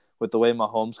kidding me? With the way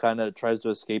Mahomes kind of tries to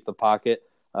escape the pocket,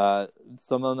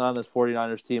 someone on this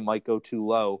 49ers team might go too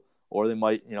low, or they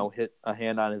might, hit a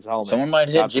hand on his helmet. Someone might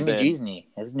hit Jimmy G's knee.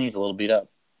 His knee's a little beat up.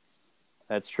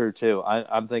 That's true too.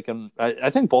 I'm thinking.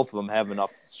 I think both of them have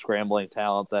enough scrambling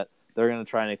talent that they're going to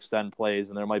try and extend plays,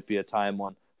 and there might be a time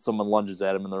when someone lunges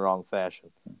at him in the wrong fashion.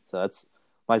 So that's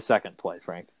my second play,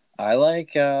 Frank. I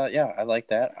like, I like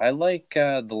that. I like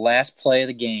the last play of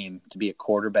the game to be a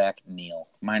quarterback kneel,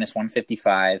 minus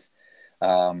 155.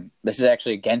 This is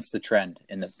actually against the trend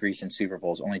in the recent Super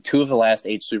Bowls. Only 2 of the last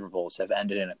 8 Super Bowls have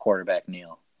ended in a quarterback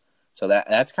kneel. So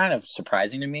that's kind of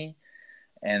surprising to me.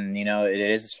 And, it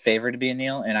is favored to be a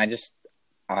kneel. And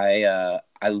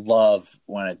I love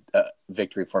when a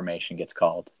victory formation gets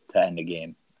called to end a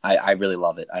game. I really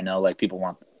love it. I know people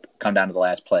want to come down to the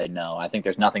last play. No, I think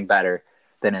there's nothing better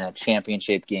than in a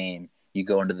championship game, you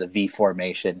go into the V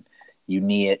formation, you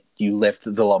knee it, you lift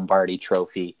the Lombardi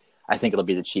trophy. I think it'll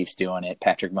be the Chiefs doing it.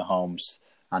 Patrick Mahomes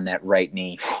on that right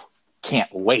knee. Can't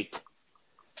wait.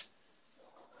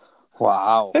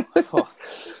 Wow.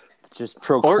 Just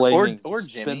proclaiming. Or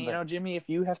Jimmy. Jimmy, if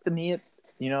you have to knee it,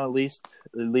 at least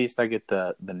I get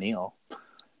the kneel.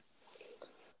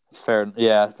 Fair.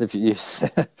 Yeah. If you'd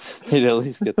at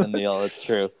least get the kneel. That's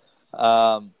true.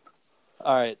 All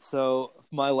right. So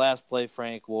my last play,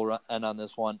 Frank, we'll end on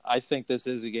this one. I think this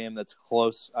is a game that's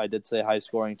close. I did say high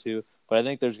scoring too, but I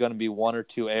think there's going to be one or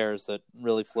two errors that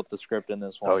really flip the script in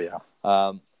this one. Oh,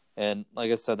 yeah. And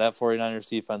like I said, that 49ers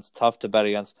defense, tough to bet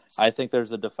against. I think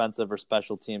there's a defensive or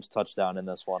special teams touchdown in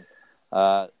this one.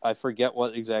 I forget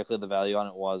what exactly the value on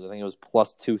it was. I think it was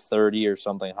plus 230 or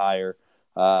something higher.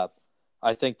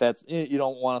 I think that's, you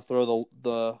don't want to throw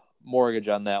the mortgage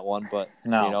on that one, but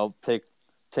No. take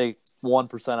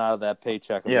 1% out of that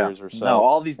paycheck of yours or so. No,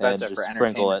 all these bets are for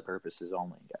entertainment purposes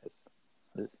only,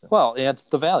 guys. Well, and it's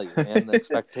the value and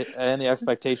the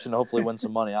expectation to hopefully win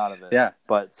some money out of it. Yeah.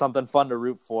 But something fun to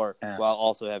root for while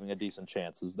also having a decent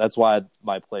chance. That's why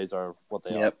my plays are what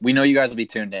they are. We know you guys will be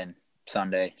tuned in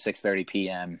Sunday, 6:30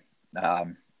 p.m.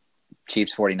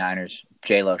 Chiefs 49ers,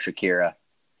 J-Lo, Shakira.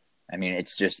 I mean,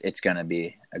 it's going to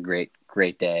be a great,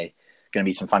 great day. Going to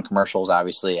be some fun commercials,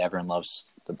 obviously. Everyone loves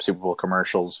the Super Bowl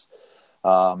commercials.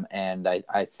 And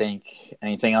I think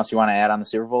anything else you want to add on the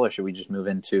Super Bowl, or should we just move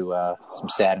into some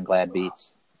sad and glad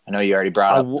beats? I know you already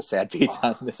brought up the sad beats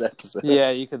on this episode.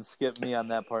 Yeah, you can skip me on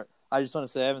that part. I just want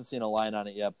to say I haven't seen a line on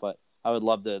it yet, but I would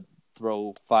love to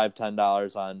throw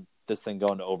 $5-10 on this thing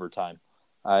going to overtime.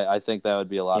 I think that would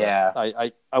be a lot.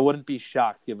 I wouldn't be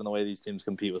shocked given the way these teams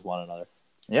compete with one another.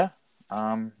 Yeah,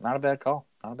 not a bad call.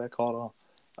 Not a bad call at all.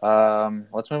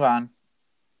 Let's move on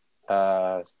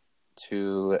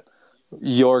to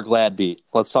your glad beat.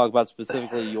 Let's talk about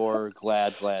specifically your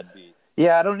glad beat.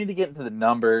 Yeah, I don't need to get into the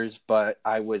numbers, but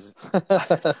I was.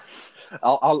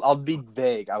 I'll be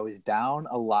vague. I was down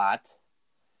a lot,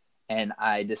 and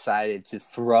I decided to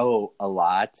throw a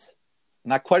lot,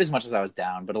 not quite as much as I was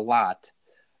down, but a lot,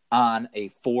 on a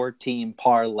 4-team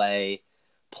parlay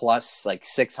plus like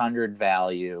 600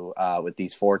 value with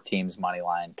these 4 teams money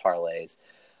line parlays.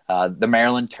 The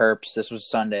Maryland Terps. This was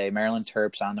Sunday. Maryland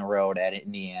Terps on the road at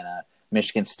Indiana.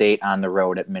 Michigan State on the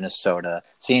road at Minnesota,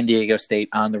 San Diego State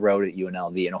on the road at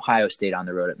UNLV, and Ohio State on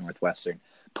the road at Northwestern.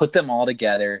 Put them all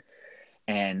together,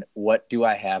 and what do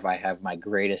I have? I have my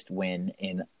greatest win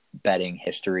in betting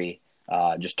history.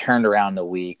 Just turned around the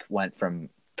week, went from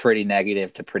pretty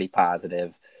negative to pretty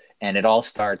positive, and it all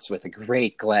starts with a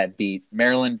great glad beat.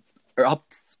 Maryland are up,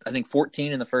 I think,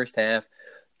 14 in the first half.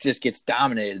 Just gets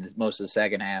dominated most of the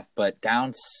second half, but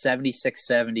down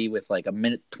 76-70 with like a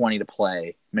minute 30 to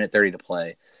play.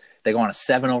 They go on a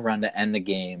 7-0 run to end the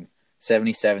game.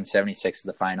 77-76 is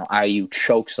the final. IU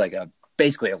chokes like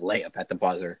basically a layup at the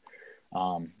buzzer.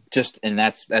 And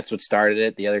that's what started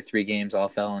it. The other 3 games all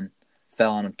fell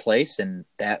in place, and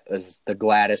that was the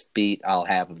gladdest beat I'll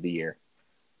have of the year.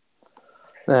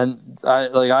 And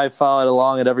I followed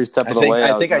along at every step of the way.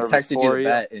 I think I texted you the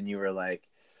bet, and you were like,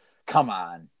 "Come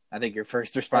on." I think your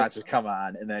first response was "come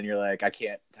on," and then you're like, "I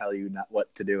can't tell you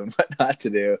what to do and what not to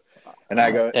do." And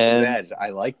I go, "Zed,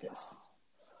 I like this."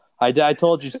 I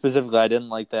told you specifically I didn't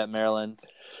like that Maryland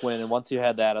win, and once you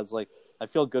had that, I was like, I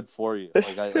feel good for you.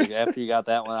 Like after you got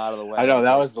that one out of the way, I know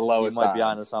that was the lowest. You might be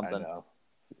onto something. I know.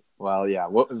 Well, yeah.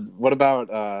 What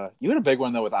about you had a big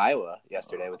one though with Iowa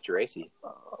yesterday with Geraci.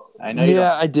 I know.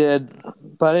 Yeah, I did,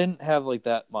 but I didn't have like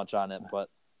that much on it, but.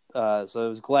 So it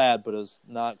was glad, but it was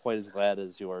not quite as glad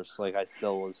as yours. Like I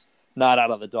still was not out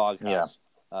of the doghouse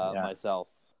myself.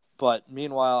 But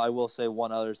meanwhile, I will say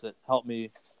one others that helped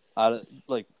me out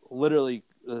of literally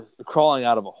crawling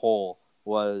out of a hole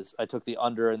was I took the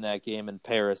under in that game in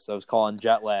Paris. I was calling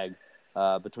jet lag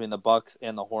between the Bucks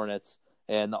and the Hornets,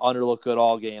 and the under looked good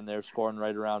all game. They were scoring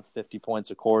right around 50 points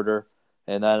a quarter,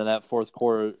 and then in that fourth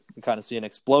quarter, you kind of see an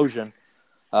explosion.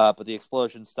 But the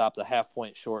explosion stopped a half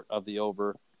point short of the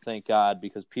over. Thank God,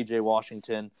 because P.J.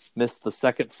 Washington missed the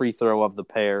second free throw of the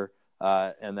pair,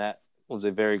 and that was a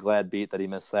very glad beat that he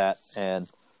missed that. And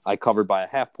I covered by a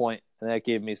half point, and that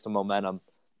gave me some momentum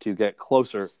to get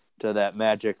closer to that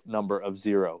magic number of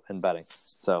 0 in betting.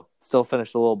 So still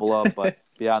finished a little below, but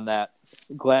beyond that,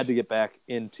 glad to get back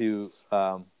into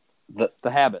the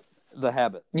habit. The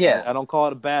habit. Yeah. I don't call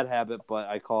it a bad habit, but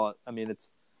I call it. I mean,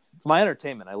 it's my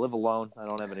entertainment. I live alone. I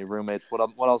don't have any roommates. What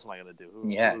else am I going to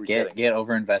do? Get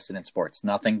over invested in sports.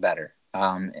 Nothing better.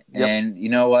 And you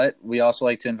know what? We also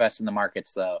like to invest in the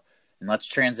markets, though. And let's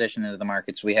transition into the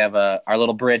markets. We have our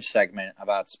little bridge segment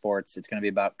about sports. It's going to be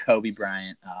about Kobe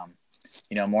Bryant.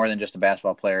 More than just a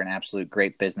basketball player, an absolute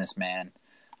great businessman.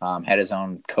 Had his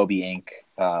own Kobe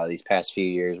Inc. These past few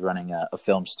years, running a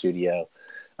film studio.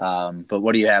 But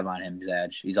what do you have on him,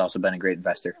 Zaj? He's also been a great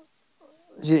investor.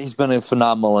 He's been a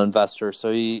phenomenal investor.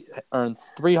 So he earned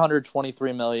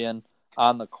 $323 million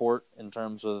on the court in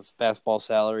terms of basketball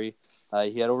salary.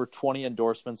 He had over 20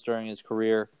 endorsements during his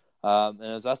career, and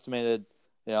it was estimated,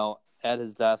 at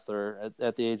his death or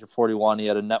at the age of 41, he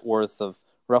had a net worth of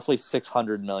roughly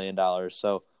 $600 million.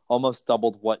 So almost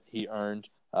doubled what he earned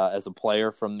as a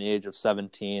player from the age of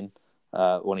 17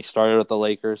 when he started with the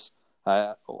Lakers.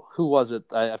 Who was it?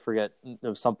 I forget. It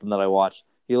was something that I watched.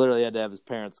 He literally had to have his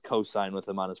parents co-sign with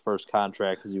him on his first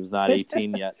contract because he was not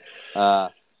 18 yet.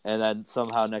 And then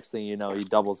somehow, next thing you know, he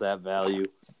doubles that value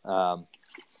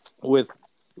with,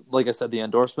 like I said, the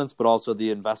endorsements, but also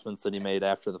the investments that he made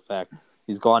after the fact.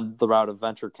 He's gone the route of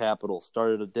venture capital,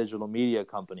 started a digital media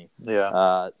company.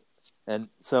 Yeah. And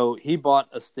so he bought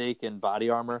a stake in Body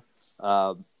Armor,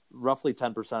 roughly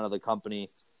 10% of the company.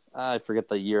 I forget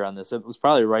the year on this. It was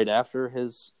probably right after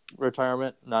his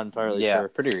retirement. Not entirely sure. Yeah,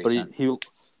 pretty recent. But he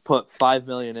put $5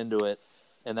 million into it,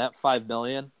 and that $5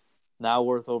 million now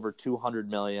worth over $200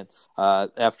 million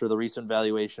after the recent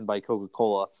valuation by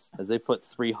Coca-Cola, as they put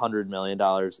 $300 million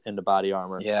into Body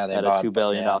Armor at a $2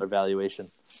 billion valuation.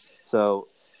 So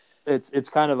it's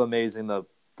kind of amazing the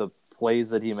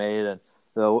plays that he made and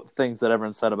the things that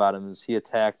everyone said about him is he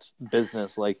attacked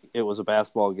business like it was a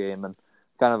basketball game and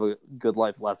kind of a good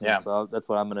life lesson. Yeah. So that's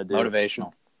what I'm going to do.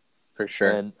 Motivational, for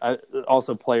sure. And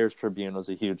also Players Tribune was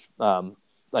a huge,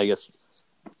 I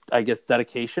guess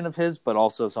dedication of his, but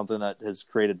also something that has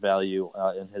created value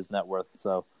in his net worth.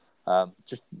 So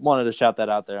just wanted to shout that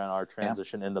out there on our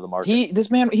transition into the market.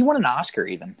 This man, he won an Oscar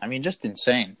even. I mean, just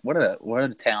insane. What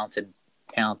a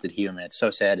talented human. It's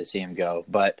so sad to see him go.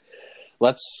 But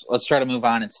let's try to move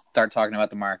on and start talking about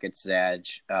the markets,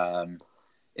 Zaj.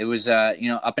 It was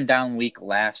up and down week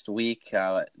last week.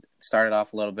 Started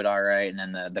off a little bit all right, and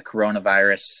then the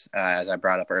coronavirus, as I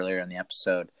brought up earlier in the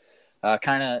episode,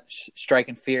 kind of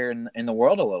striking fear in the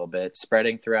world a little bit,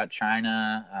 spreading throughout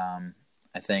China.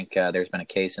 I think there's been a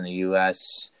case in the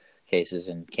U.S., cases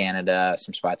in Canada,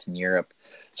 some spots in Europe.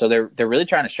 So they're really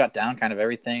trying to shut down kind of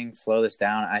everything, slow this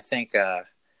down. I think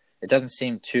it doesn't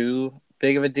seem too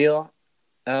big of a deal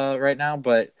right now,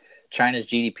 but China's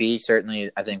GDP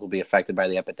certainly, I think, will be affected by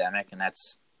the epidemic, and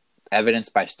that's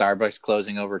evidenced by Starbucks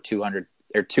closing over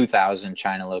 2,000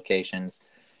 China locations,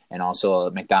 and also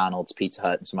McDonald's, Pizza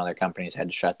Hut, and some other companies had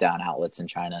to shut down outlets in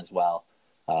China as well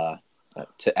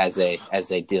as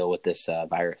they deal with this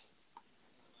virus.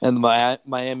 And the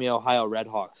Miami, Ohio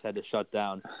Redhawks had to shut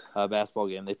down a basketball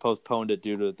game. They postponed it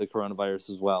due to the coronavirus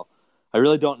as well. I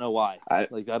really don't know why. I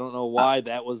don't know why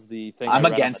that was the thing. I'm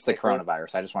against the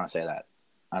coronavirus. I just want to say that.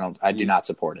 I do not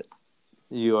support it.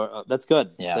 You are. That's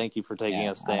good. Yeah. Thank you for taking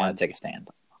a stand. I want to take a stand.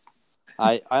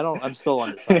 I'm still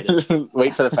undecided.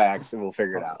 Wait for the facts and we'll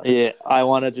figure it out. Yeah, I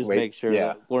want to just make sure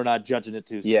that we're not judging it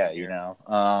too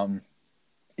soon.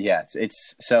 Yeah,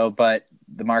 it's so. But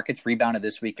the markets rebounded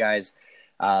this week, guys.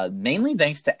 Mainly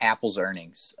thanks to Apple's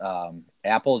earnings.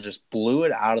 Apple just blew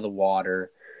it out of the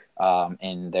water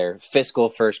in their fiscal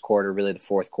first quarter, really the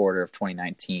fourth quarter of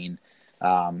 2019.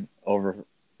 Over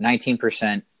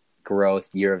 19% growth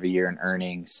year over year in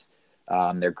earnings.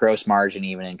 Their gross margin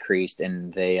even increased,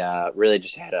 and they really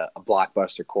just had a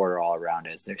blockbuster quarter all around,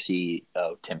 as their CEO,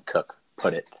 Tim Cook,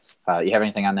 put it. You have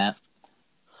anything on that?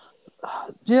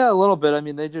 Yeah, a little bit. I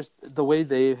mean, the way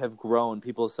they have grown,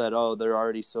 people said, oh, they're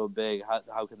already so big.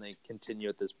 How can they continue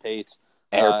at this pace?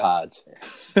 AirPods.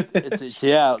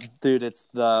 Yeah, dude, it's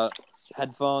the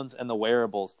headphones and the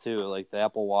wearables, too. Like, the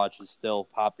Apple Watch is still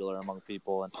popular among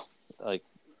people, and, like,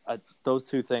 those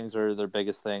two things are their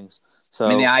biggest things. So, I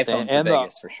mean, the iPhone's the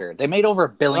biggest for sure. They made over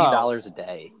 $1 billion a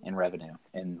day in revenue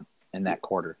in that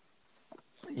quarter.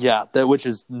 Yeah, which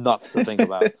is nuts to think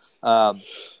about.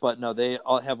 But no, they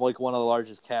all have like one of the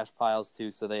largest cash piles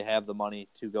too, so they have the money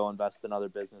to go invest in other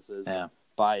businesses,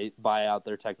 buy out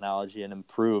their technology and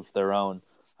improve their own.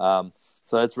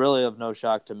 So it's really of no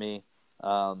shock to me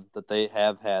that they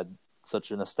have had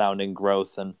such an astounding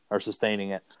growth and are sustaining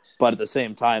it. But at the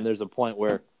same time, there's a point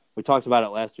where we talked about it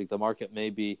last week. The market may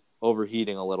be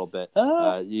overheating a little bit.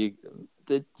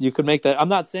 You could make that. I'm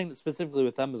not saying that specifically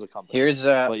with them as a company. Here's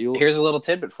a little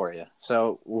tidbit for you.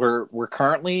 So we're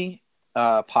currently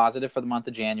positive for the month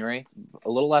of January,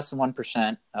 a little less than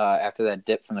 1% after that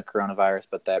dip from the coronavirus,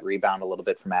 but that rebound a little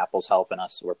bit from Apple's helping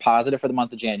us. We're positive for the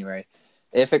month of January.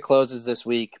 If it closes this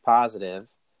week positive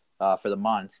for the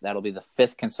month, that'll be the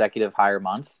 5th consecutive higher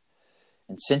month.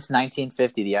 And since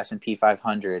 1950, the S&P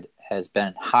 500 has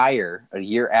been higher a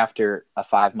year after a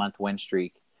 5-month win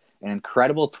streak, an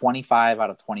incredible 25 out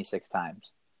of 26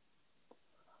 times.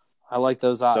 I like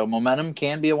those odds. So momentum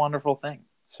can be a wonderful thing.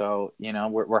 So,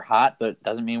 we're hot, but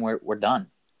doesn't mean we're done.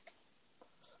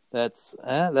 That's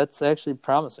actually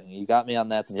promising. You got me on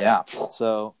that step. Yeah.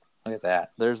 So look at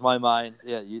that. There's my mind.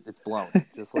 Yeah, it's blown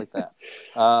just like that.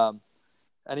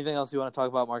 Anything else you want to talk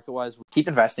about market-wise? Keep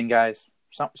investing, guys.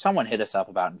 someone hit us up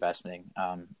about investing.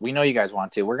 We know you guys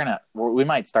want to. We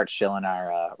might start shilling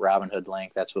our Robinhood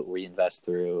link. That's what we invest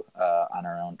through on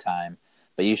our own time.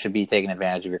 But you should be taking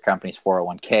advantage of your company's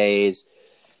 401ks.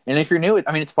 And if you're new,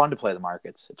 it's fun to play the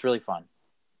markets. It's really fun.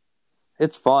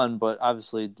 It's fun, but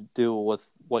obviously do with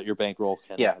what your bankroll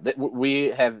can. Yeah,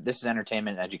 this is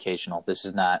entertainment and educational. This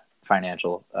is not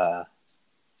financial.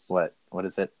 What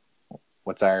is it?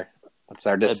 What's our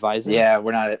advising? Yeah,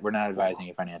 we're not advising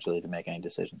you financially to make any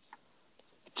decisions.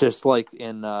 Just like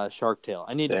in Shark Tale.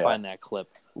 I need to find that clip.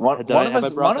 One of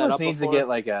us needs to get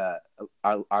like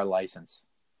our license.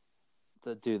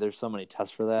 Dude, there's so many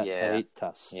tests for that. Yeah. I hate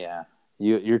tests. Yeah.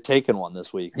 You're taking one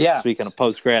this week. Yeah. Speaking of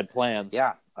post-grad plans.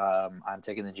 Yeah. I'm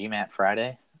taking the GMAT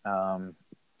Friday. Gonna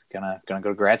go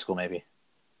to grad school maybe.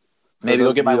 Maybe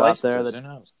go get my license. Who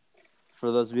knows?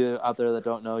 For those of you out there that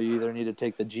don't know, you either need to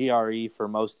take the GRE for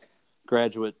most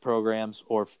graduate programs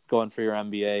or going for your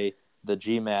MBA. The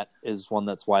GMAT is one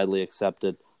that's widely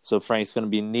accepted. So Frank's going to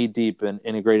be knee-deep in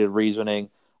integrated reasoning,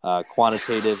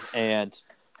 quantitative, and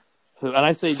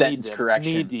I say sentence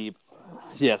correction. Knee-deep.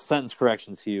 Yeah, sentence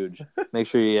correction's huge. Make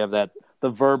sure you have that, the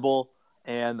verbal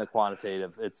and the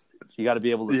quantitative. You got to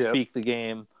be able to speak the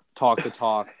game, talk the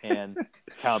talk, and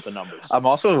count the numbers. I'm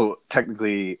also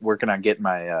technically working on getting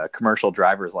my commercial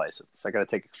driver's license. I got to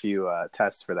take a few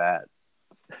tests for that.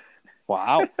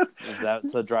 Wow. Is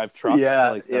that to drive trucks?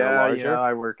 Yeah.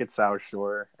 I work at South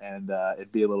Shore, and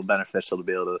it'd be a little beneficial to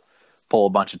be able to pull a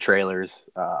bunch of trailers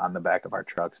on the back of our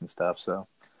trucks and stuff. So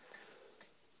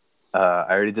I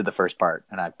already did the first part,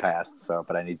 and I passed.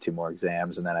 But I need 2 more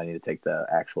exams, and then I need to take the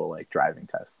actual driving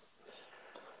test.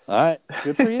 All right,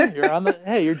 good for you.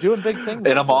 You're doing big things.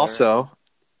 And I'm also,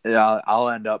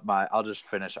 I'll just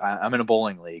finish. I'm in a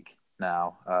bowling league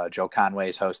now. Joe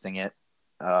Conway's hosting it.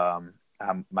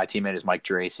 My teammate is Mike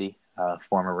Geraci,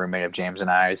 former roommate of James and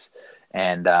I's,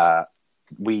 and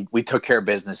we took care of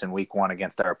business in week 1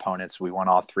 against our opponents. We won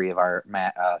all 3 of our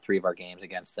games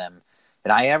against them,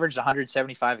 and I averaged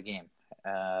 175 a game.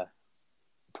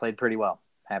 Played pretty well.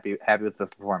 Happy with the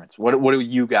performance. What do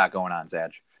you got going on,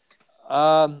 Zaj?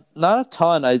 Not a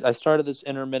ton. I started this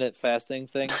intermittent fasting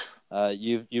thing.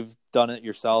 You've done it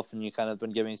yourself, and you kind of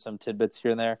been giving some tidbits here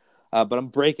and there. But I'm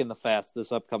breaking the fast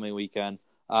this upcoming weekend.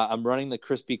 I'm running the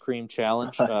Krispy Kreme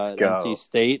Challenge at NC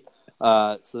State.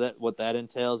 So what that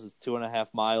entails is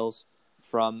 2.5 miles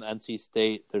from NC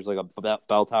State. There's like a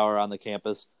bell tower on the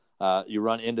campus. You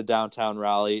run into downtown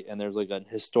Raleigh, and there's like a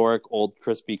historic old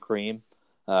Krispy Kreme.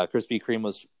 Krispy Kreme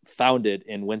was founded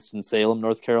in Winston-Salem,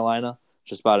 North Carolina,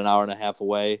 just about an hour and a half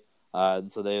away.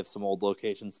 And so they have some old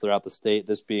locations throughout the state,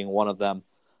 this being one of them.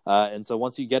 And so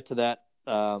once you get to that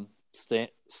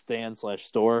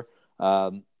stand/store,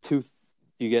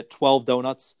 you get 12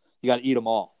 donuts. You got to eat them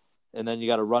all. And then you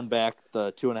got to run back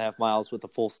the 2.5 miles with a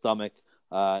full stomach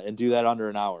and do that under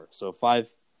an hour. So 5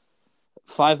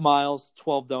 miles,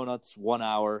 12 donuts, 1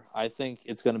 hour. I think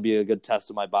it's going to be a good test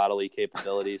of my bodily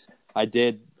capabilities. I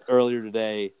did earlier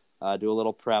today do a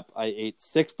little prep. I ate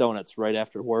 6 donuts right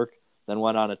after work, then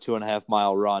went on a 2.5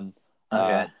 mile run.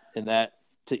 Okay. And that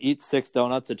to eat 6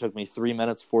 donuts, it took me 3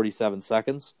 minutes, 47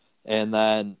 seconds. And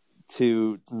then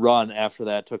to run after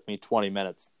that took me 20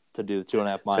 minutes to do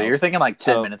 2.5 miles. So you're thinking like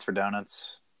 10 minutes for donuts,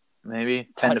 maybe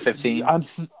 10 to 15. I'm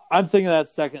thinking that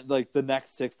second, like the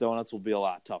next 6 donuts will be a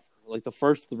lot tougher. Like the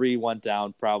first 3 went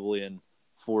down probably in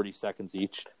 40 seconds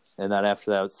each, and then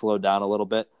after that it slowed down a little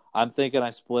bit. I'm thinking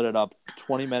I split it up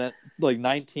 20 minutes, like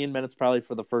 19 minutes probably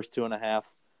for the first 2.5,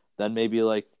 then maybe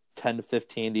like 10 to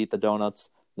 15 to eat the donuts,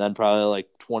 then probably like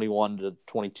 21 to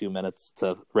 22 minutes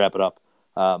to wrap it up.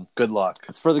 Good luck.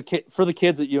 It's for the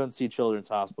kids at UNC Children's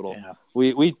Hospital. Yeah.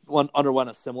 We underwent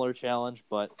a similar challenge,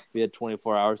 but we had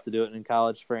 24 hours to do it in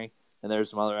college, Frank, and there's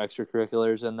some other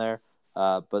extracurriculars in there.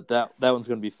 But that one's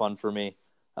going to be fun for me.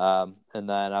 And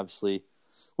then obviously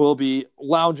we'll be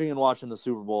lounging and watching the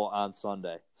Super Bowl on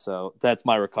Sunday. So that's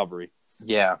my recovery.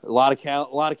 Yeah, a lot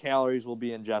of calories will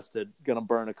be ingested. Going to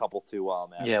burn a couple too while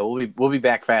I'm at it. Yeah, we'll be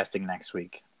back fasting next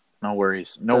week. No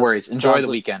worries. Enjoy the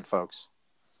weekend, folks.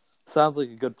 Sounds like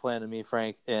a good plan to me,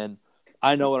 Frank. And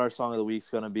I know what our song of the week's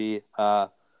going to be.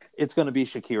 It's going to be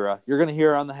Shakira. You're going to hear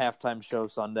her on the halftime show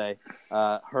Sunday.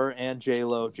 Her and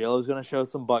J-Lo. J-Lo's going to show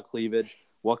some butt cleavage.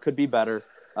 What could be better?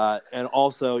 And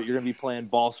also, you're going to be playing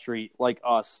Ball Street like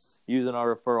us using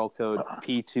our referral code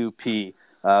P2P.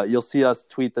 You'll see us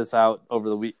tweet this out over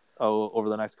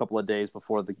the next couple of days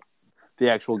before the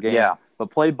actual game. Yeah. But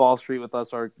play Ball Street with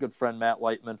us. Our good friend Matt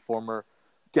Lightman, former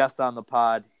guest on the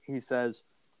pod, he says,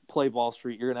 play Ball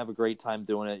Street. You're going to have a great time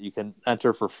doing it. You can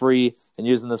enter for free, and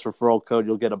using this referral code,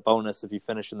 you'll get a bonus if you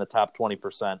finish in the top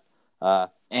 20%.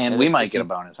 And we might get a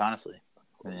bonus, honestly.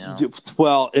 You know?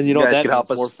 Well, and you know guys that could help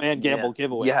means us. more fan gamble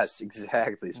giveaways. Yes,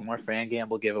 exactly. Some more fan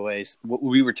gamble giveaways.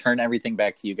 We return everything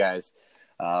back to you guys.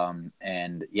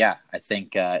 And yeah, I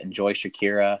think enjoy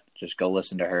Shakira. Just go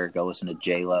listen to her. Go listen to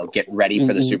J-Lo. Get ready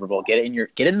for the Super Bowl. Get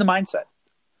in the mindset.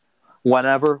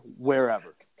 Whenever,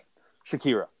 wherever.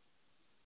 Shakira.